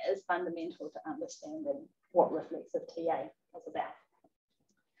understanding that is fundamental to understanding what reflexive TA is about.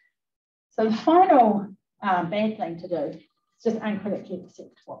 So the final bad thing to do is just uncritically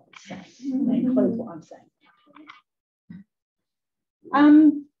accept what we say. That includes what I'm saying.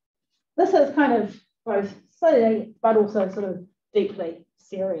 This is kind of both silly, but also sort of deeply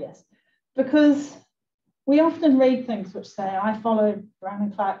serious, because we often read things which say, I followed Braun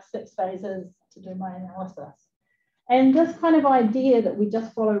and Clark's 6 phases to do my analysis. And this kind of idea that we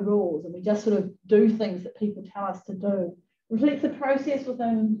just follow rules and we just sort of do things that people tell us to do reflects a process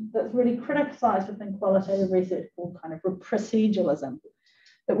within that's really criticised within qualitative research called kind of proceduralism,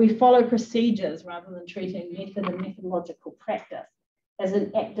 that we follow procedures rather than treating method and methodological practice as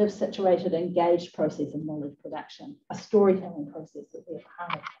an active, situated, engaged process of knowledge production, a storytelling process that we're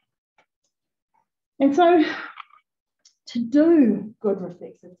part of. And so to do good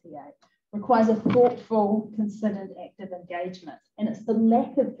reflexive TA requires a thoughtful, considered, active engagement. And it's the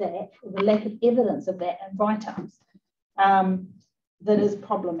lack of that, or the lack of evidence of that in write-ups that is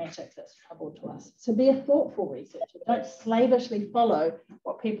problematic, that's trouble to us. So be a thoughtful researcher. Don't slavishly follow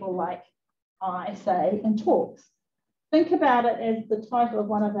what people like I say in talks. Think about it as the title of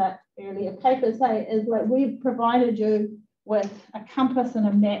one of our earlier papers say, is like we've provided you with a compass and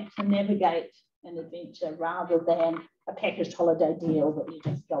a map to navigate an adventure rather than a packaged holiday deal that you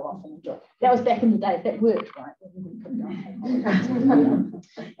just go off and enjoy. That was back in the day, that worked, right?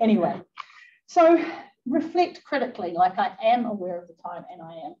 Anyway, so reflect critically, like I am aware of the time, and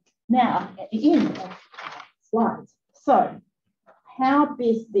I am now at the end of slides. So how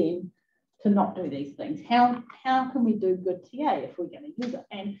best then to not do these things? How can we do good TA if we're going to use it?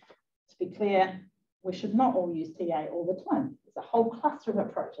 And to be clear, we should not all use TA all the time. There's a whole cluster of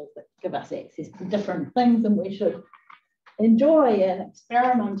approaches that give us access to different things, and we should enjoy and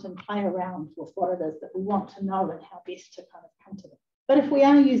experiment and play around with what it is that we want to know and how best to kind of come to it. But if we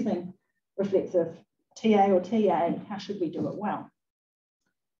are using reflexive TA or TA, how should we do it well?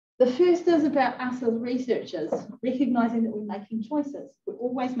 The first is about us as researchers, recognising that we're making choices. We're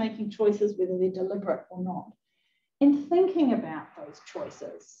always making choices, whether they're deliberate or not. And thinking about those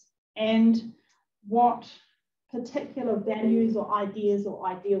choices and what particular values or ideas or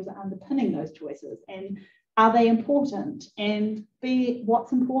ideals are underpinning those choices, and are they important, and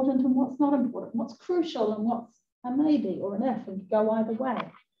what's important and what's not important, what's crucial and what's a maybe or an if, and go either way.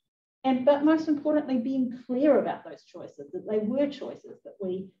 But most importantly, being clear about those choices, that they were choices, that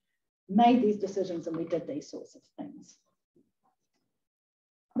we made these decisions and we did these sorts of things.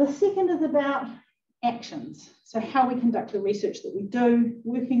 The second is about actions. So how we conduct the research that we do,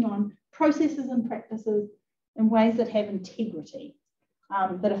 working on processes and practices in ways that have integrity,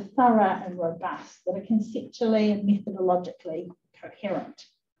 that are thorough and robust, that are conceptually and methodologically coherent.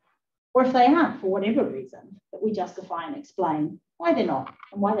 Or if they aren't, for whatever reason, that we justify and explain why they're not,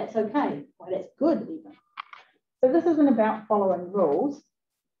 and why that's okay, why that's good even. So this isn't about following rules.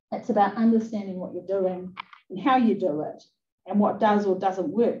 It's about understanding what you're doing and how you do it, and what does or doesn't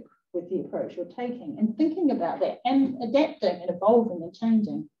work with the approach you're taking, and thinking about that and adapting and evolving and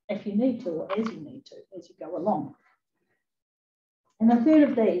changing if you need to, or as you need to, as you go along. And the third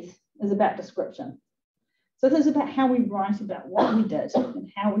of these is about description. So this is about how we write about what we did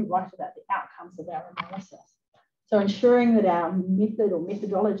and how we write about the outcomes of our analysis. So ensuring that our method or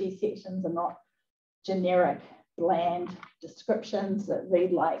methodology sections are not generic, bland descriptions that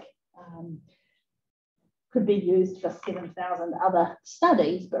read like could be used for 7,000 other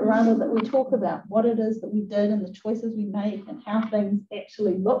studies, but rather that we talk about what it is that we did and the choices we made and how things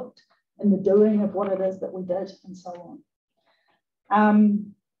actually looked in the doing of what it is that we did, and so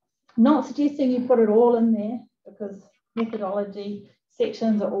on. Not suggesting you put it all in there, because methodology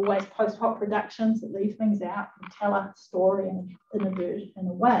sections are always post hoc productions that leave things out and tell a story in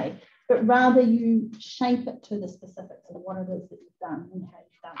a way, but rather you shape it to the specifics of what it is that you've done and how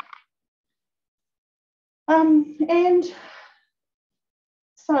you've done it. And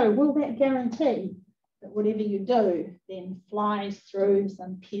so will that guarantee that whatever you do then flies through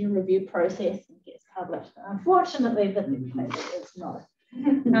some peer review process and gets published? Unfortunately, the case is no.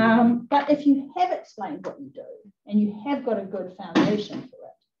 But if you have explained what you do and you have got a good foundation for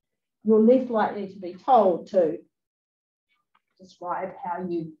it, you're less likely to be told to describe how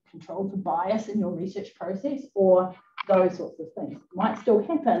you control for bias in your research process or those sorts of things. It might still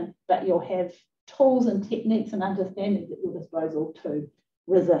happen, but you'll have tools and techniques and understandings at your disposal to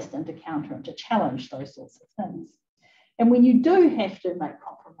resist and to counter and to challenge those sorts of things. And when you do have to make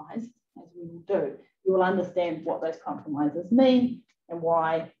compromise, as we will do, you will understand what those compromises mean and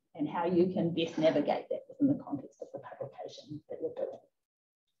why, and how you can best navigate that within the context of the publication that you're doing.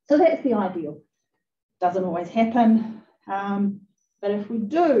 So that's the ideal. Doesn't always happen, but if we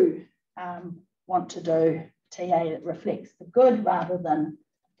do want to do TA that reflects the good rather than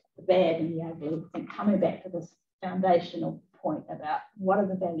the bad in the AV, I think coming back to this foundational point about what are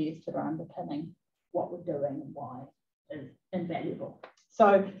the values that are underpinning what we're doing and why is invaluable.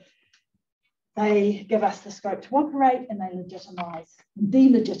 So they give us the scope to operate and they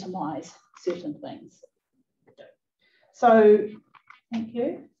delegitimize certain things. So thank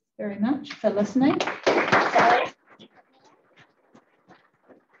you very much for listening.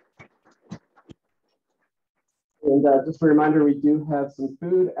 And just a reminder, we do have some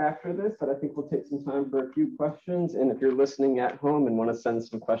food after this, but I think we'll take some time for a few questions. And if you're listening at home and want to send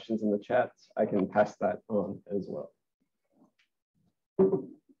some questions in the chat, I can pass that on as well.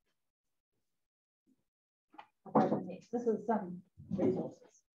 This is some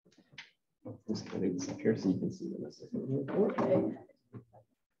resources. Just putting this up here so you can see the list. Okay.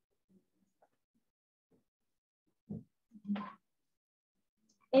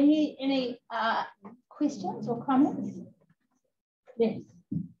 Any questions or comments? Yes.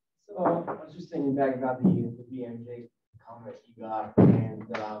 So I was just thinking back about the BMJ comment you got, and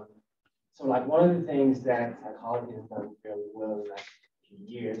so like one of the things that psychology has done fairly well in the last few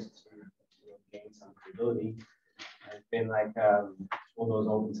years to gain some credibility has been like all those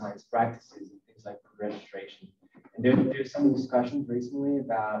open science practices and things like registration. And there's some discussions recently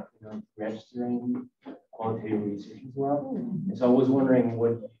about registering qualitative research as well. And so I was wondering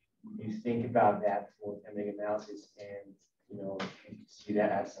what you think about that for thematic analysis, and if you see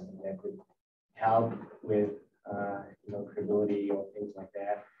that as something that could help with credibility or things like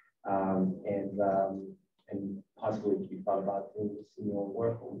that, and possibly if you thought about doing this in your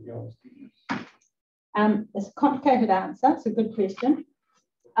work or with your own students. It's a complicated answer. It's a good question.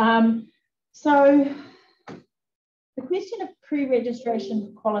 So the question of pre-registration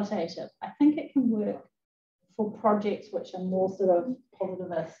for qualitative, I think it can work for projects which are more sort of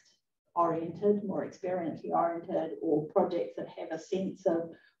positivist oriented, more experientially oriented, or projects that have a sense of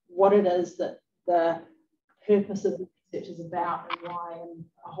what it is that the purpose of the research is about and why, and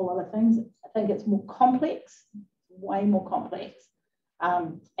a whole lot of things. I think it's more complex, way more complex.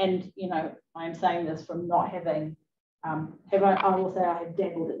 And I'm saying this from not having, I will say I have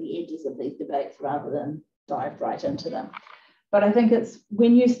dabbled at the edges of these debates rather than dived right into them. But I think it's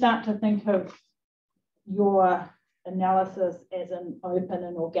when you start to think of your analysis as an open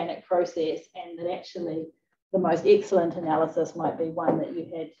and organic process, and that actually the most excellent analysis might be one that you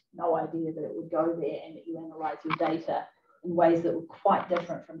had no idea that it would go there, and that you analyze your data in ways that were quite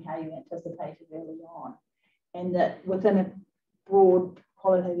different from how you anticipated early on. And that within a broad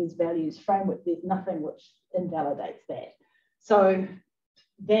qualitative values framework, there's nothing which invalidates that. So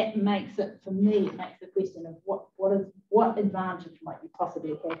that makes it, for me, it makes the question of what advantage might you possibly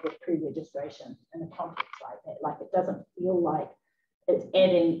have with pre-registration in a context like that. Like, it doesn't feel like it's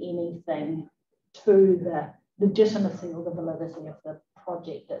adding anything to the legitimacy or the validity of the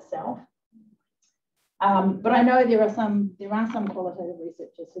project itself. But I know there are some qualitative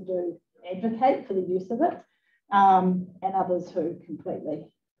researchers who do advocate for the use of it, and others who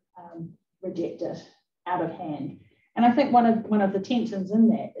completely reject it out of hand. And I think one of the tensions in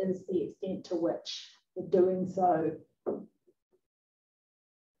that is the extent to which the doing so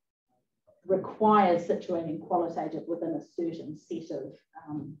requires situating qualitative within a certain set of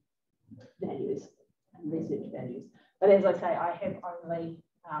values and research values. But as I say, I have only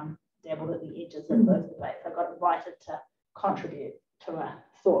dabbled at the edges of those debates. I got invited to contribute to a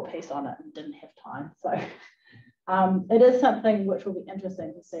thought piece on it and didn't have time. So it is something which will be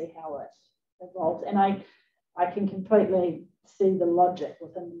interesting to see how it evolves. And I can completely see the logic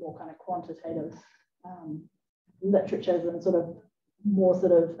within the more kind of quantitative literatures and more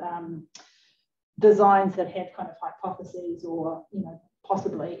designs that have kind of hypotheses or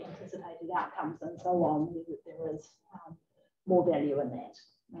possibly anticipated outcomes and so on. There is more value in that,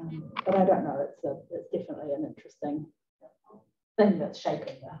 but I don't know. It's definitely an interesting thing that's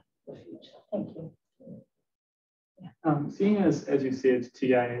shaping the future. Thank you. Seeing as you said,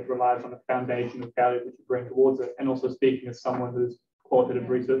 TA relies on a foundation of value which you bring towards it, and also speaking as someone who's qualitative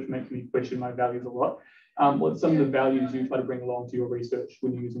research makes me question my values a lot. What's some of the values you try to bring along to your research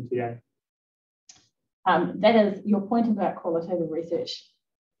when you're using TA? That is your point about qualitative research.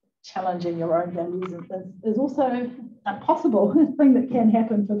 Challenging your own values is also a possible thing that can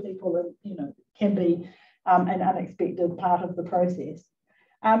happen for people, and can be an unexpected part of the process.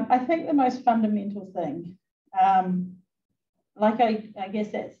 I think the most fundamental thing like I guess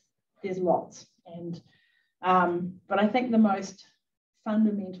there's lots, and but I think the most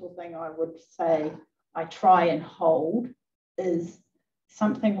fundamental thing I would say I try and hold is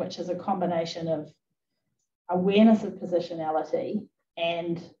something which is a combination of awareness of positionality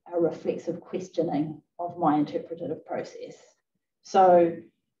and a reflexive questioning of my interpretative process. So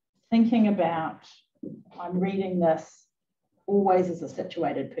thinking about, I'm reading this always as a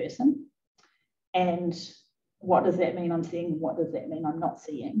situated person, and what does that mean I'm seeing? What does that mean I'm not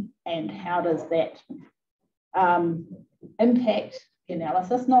seeing? And how does that impact the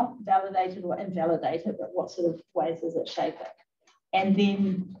analysis? Not validate it or invalidate it, but what sort of ways does it shape it? And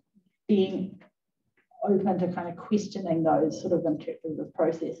then being open to kind of questioning those sort of interpretive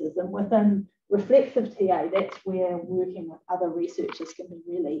processes. And within reflexive TA, that's where working with other researchers can be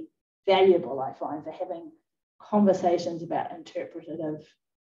really valuable, I find, for having conversations about interpretative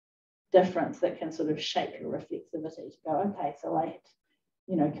difference that can sort of shape your reflexivity to go, okay, so I,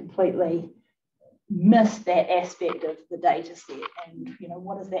 completely missed that aspect of the data set, and,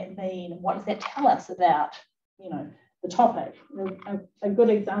 what does that mean? And what does that tell us about, the topic? A good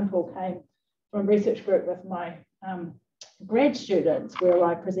example came from a research group with my grad students, where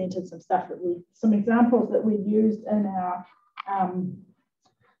I presented some examples that we used in our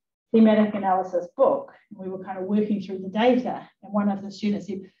thematic analysis book. We were kind of working through the data, and one of the students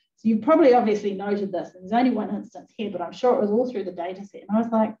said, so you probably obviously noted this, and there's only one instance here, but I'm sure it was all through the data set. And I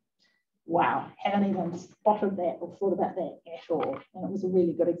was like, wow, haven't even spotted that or thought about that at all. And it was a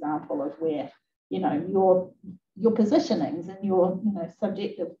really good example of where, your positionings and your,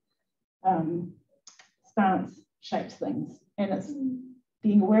 subjective stance shapes things. And it's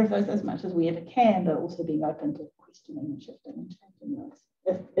being aware of those as much as we ever can, but also being open to questioning and shifting and changing those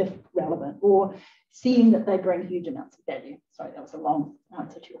if relevant, or seeing that they bring huge amounts of value. Sorry, that was a long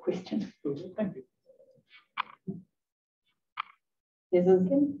answer to your question. Thank you.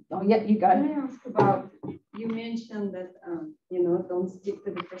 Oh, yeah, you go. Can I ask about, you mentioned that, don't stick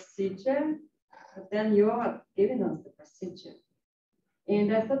to the procedure, but then you are giving us the procedure.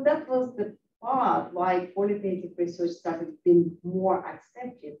 And I thought that was the part why qualitative research started being more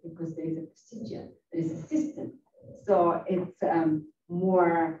accepted, because there is a procedure, there is a system. So it's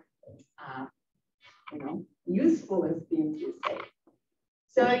more, useful experience, you say.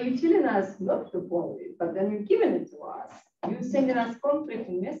 So you're telling us not to follow it, but then you're giving it to us. You're sending us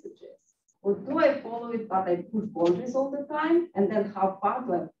conflicting messages. Or do I follow it, but I put boundaries all the time? And then how far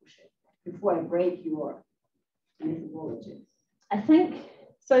do I push it before I break your methodology? I think,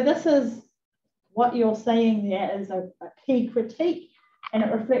 so this is what you're saying there is a key critique, and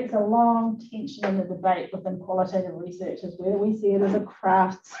it reflects a long tension in the debate within qualitative researchers, where we see it as a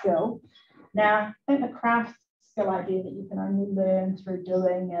craft skill. Now, I think the craft skill idea that you can only learn through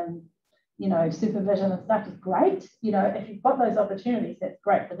doing and, supervision and stuff is great. If you've got those opportunities, that's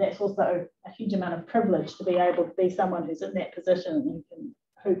great, but that's also a huge amount of privilege to be able to be someone who's in that position and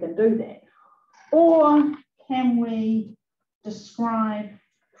who can do that. Or can we describe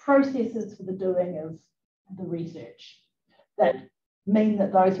processes for the doing of the research that mean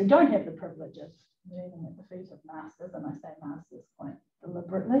that those who don't have the privilege of learning at the feet of masters, and I say masters quite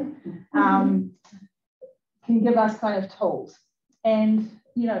deliberately, can give us kind of tools. And,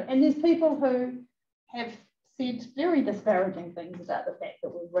 and there's people who have said very disparaging things about the fact that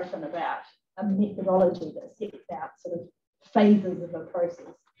we've written about a methodology that sets out sort of phases of a process.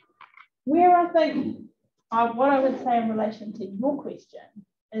 Where I think, what I would say in relation to your question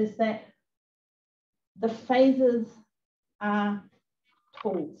is that the phases are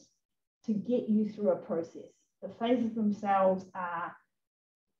tools to get you through a process. The phases themselves are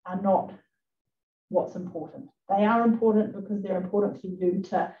not what's important. They are important because they're important for you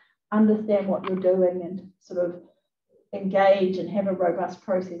to understand what you're doing and sort of engage and have a robust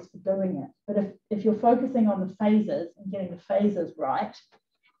process for doing it. But if you're focusing on the phases and getting the phases right,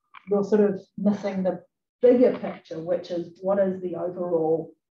 you're sort of missing the bigger picture, which is what is the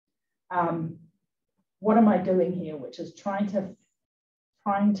overall, what am I doing here, which is trying to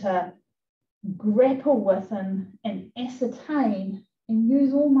grapple with and ascertain and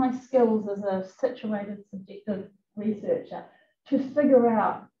use all my skills as a situated subjective researcher to figure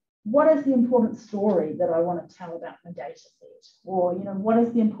out what is the important story that I want to tell about my data set, or what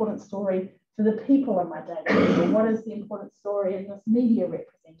is the important story for the people in my data set, or what is the important story in this media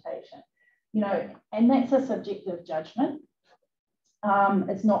representation, and that's a subjective judgment.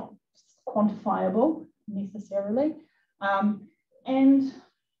 It's not quantifiable necessarily, and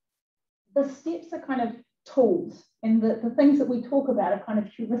the steps are kind of tools, and the things that we talk about are kind of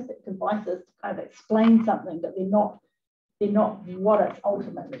heuristic devices to kind of explain something, but they're not what it's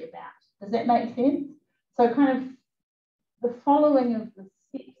ultimately about. Does that make sense? So kind of the following of the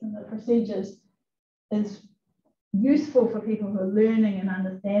steps and the procedures is useful for people who are learning and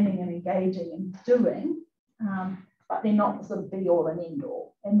understanding and engaging and doing, but they're not sort of be all and end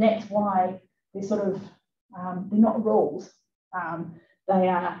all. And that's why they're sort of, they're not rules, they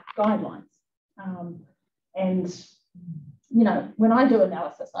are guidelines. And, you know, when I do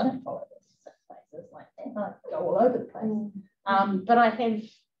analysis, I don't follow this 6 phases like that, I go all over the place. But I have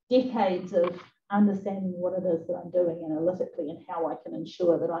decades of understanding what it is that I'm doing analytically and how I can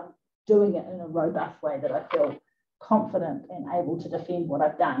ensure that I'm doing it in a robust way that I feel confident and able to defend what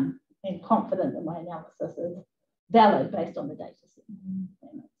I've done and confident that my analysis is valid based on the data set.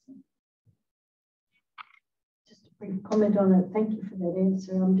 Just a brief comment on it. Thank you for that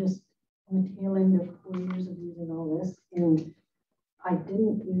answer. I'm just on the tail end of 4 years of using all this, and I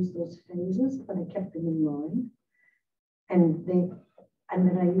didn't use those phases, but I kept them in mind. And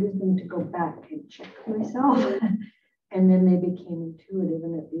then I used them to go back and check myself. And then they became intuitive,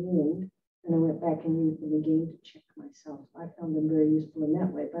 and at the end, and I went back and used them again to check myself. I found them very useful in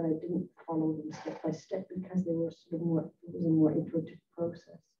that way, but I didn't follow them step by step because they were sort of more, it was a more iterative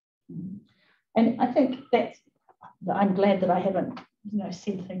process. And I think I'm glad that I haven't, you know,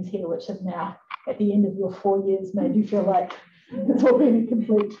 said things here which have now, at the end of your 4 years, made you feel like it's all been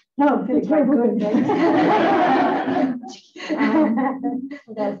complete. No, it's quite good.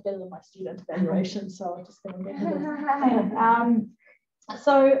 That's better than my student evaluation, so I'm just going to get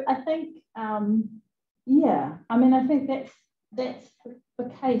so I think, yeah, I mean, I think that's the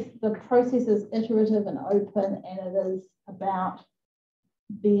case. The process is iterative and open, and it is about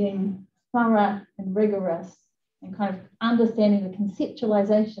being thorough and rigorous and kind of understanding the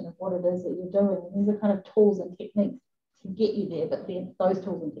conceptualization of what it is that you're doing. And these are kind of tools and techniques to get you there, but then those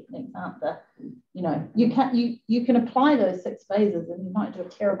tools and techniques aren't the, you know, you can apply those 6 phases and you might do a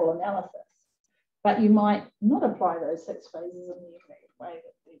terrible analysis, but you might not apply those 6 phases in the exact way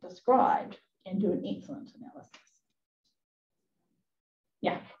that they're described and do an excellent analysis.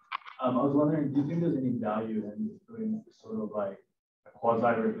 Yeah. I was wondering, do you think there's any value in doing sort of like a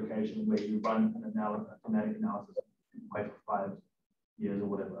quasi-replication where you run a thematic analysis for 5 years or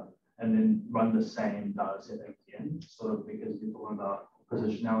whatever, and then run the same data set again, sort of because you're talking about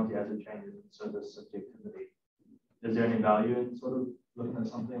positionality as it changes, so the subjectivity. Is there any value in sort of looking at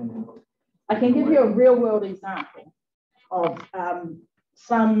something? I can give you a real world example of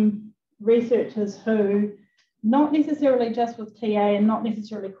some researchers who, not necessarily just with TA and not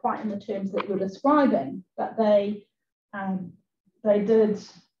necessarily quite in the terms that you're describing, but they did,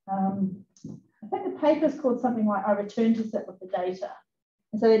 I think the paper's called something like I Returned to Sit with the Data.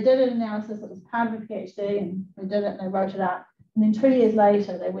 And so they did an analysis that was part of a PhD, and they did it and they wrote it up. And then 2 years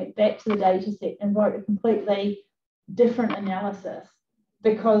later, they went back to the data set and wrote a completely different analysis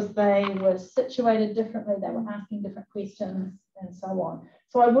because they were situated differently, they were asking different questions and so on.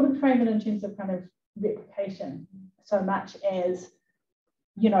 So I wouldn't frame it in terms of kind of replication so much as,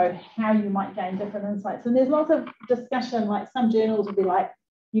 you know, how you might gain different insights. And there's lots of discussion, like some journals will be like,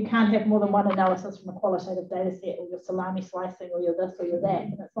 you can't have more than one analysis from a qualitative data set, or you're salami slicing, or you're this or you're that.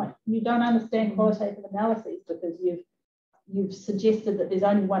 And it's like, you don't understand qualitative analyses because you've suggested that there's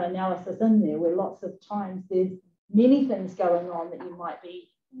only one analysis in there, where lots of times there's many things going on that you might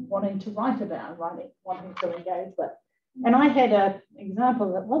be wanting to write about, wanting to engage with. And I had an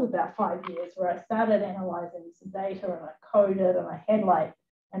example that was about 5 years where I started analysing some data and I coded and I had like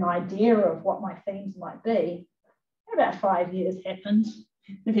an idea of what my themes might be. And about 5 years happened.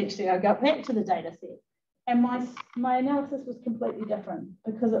 Eventually I got back to the data set and my analysis was completely different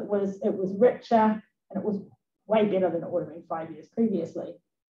because it was richer and it was way better than it would have been 5 years previously,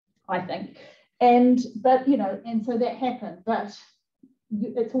 I think. But you know, and so that happened, but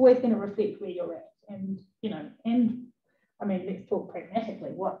it's always going to reflect where you're at, and you know, and I mean, let's talk pragmatically,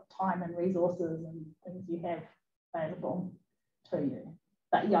 what time and resources and things you have available to you.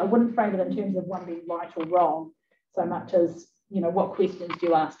 But yeah, I wouldn't frame it in terms of one being right or wrong so much as, you know, what questions do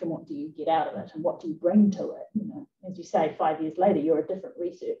you ask and what do you get out of it and what do you bring to it? You know, as you say, 5 years later, you're a different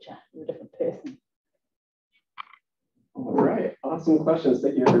researcher, you're a different person. All right, awesome questions.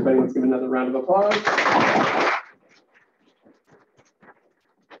 Thank you, everybody. Let's give another round of applause.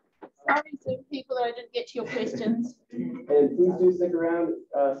 Sorry to people that I didn't get to your questions. And please do stick around,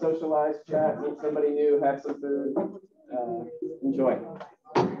 socialize, chat, meet somebody new, have some food, enjoy.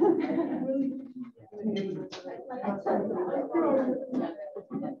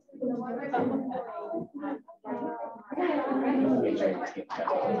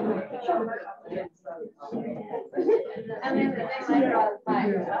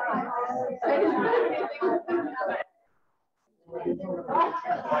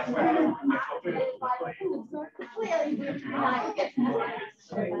 Yeah, I think it's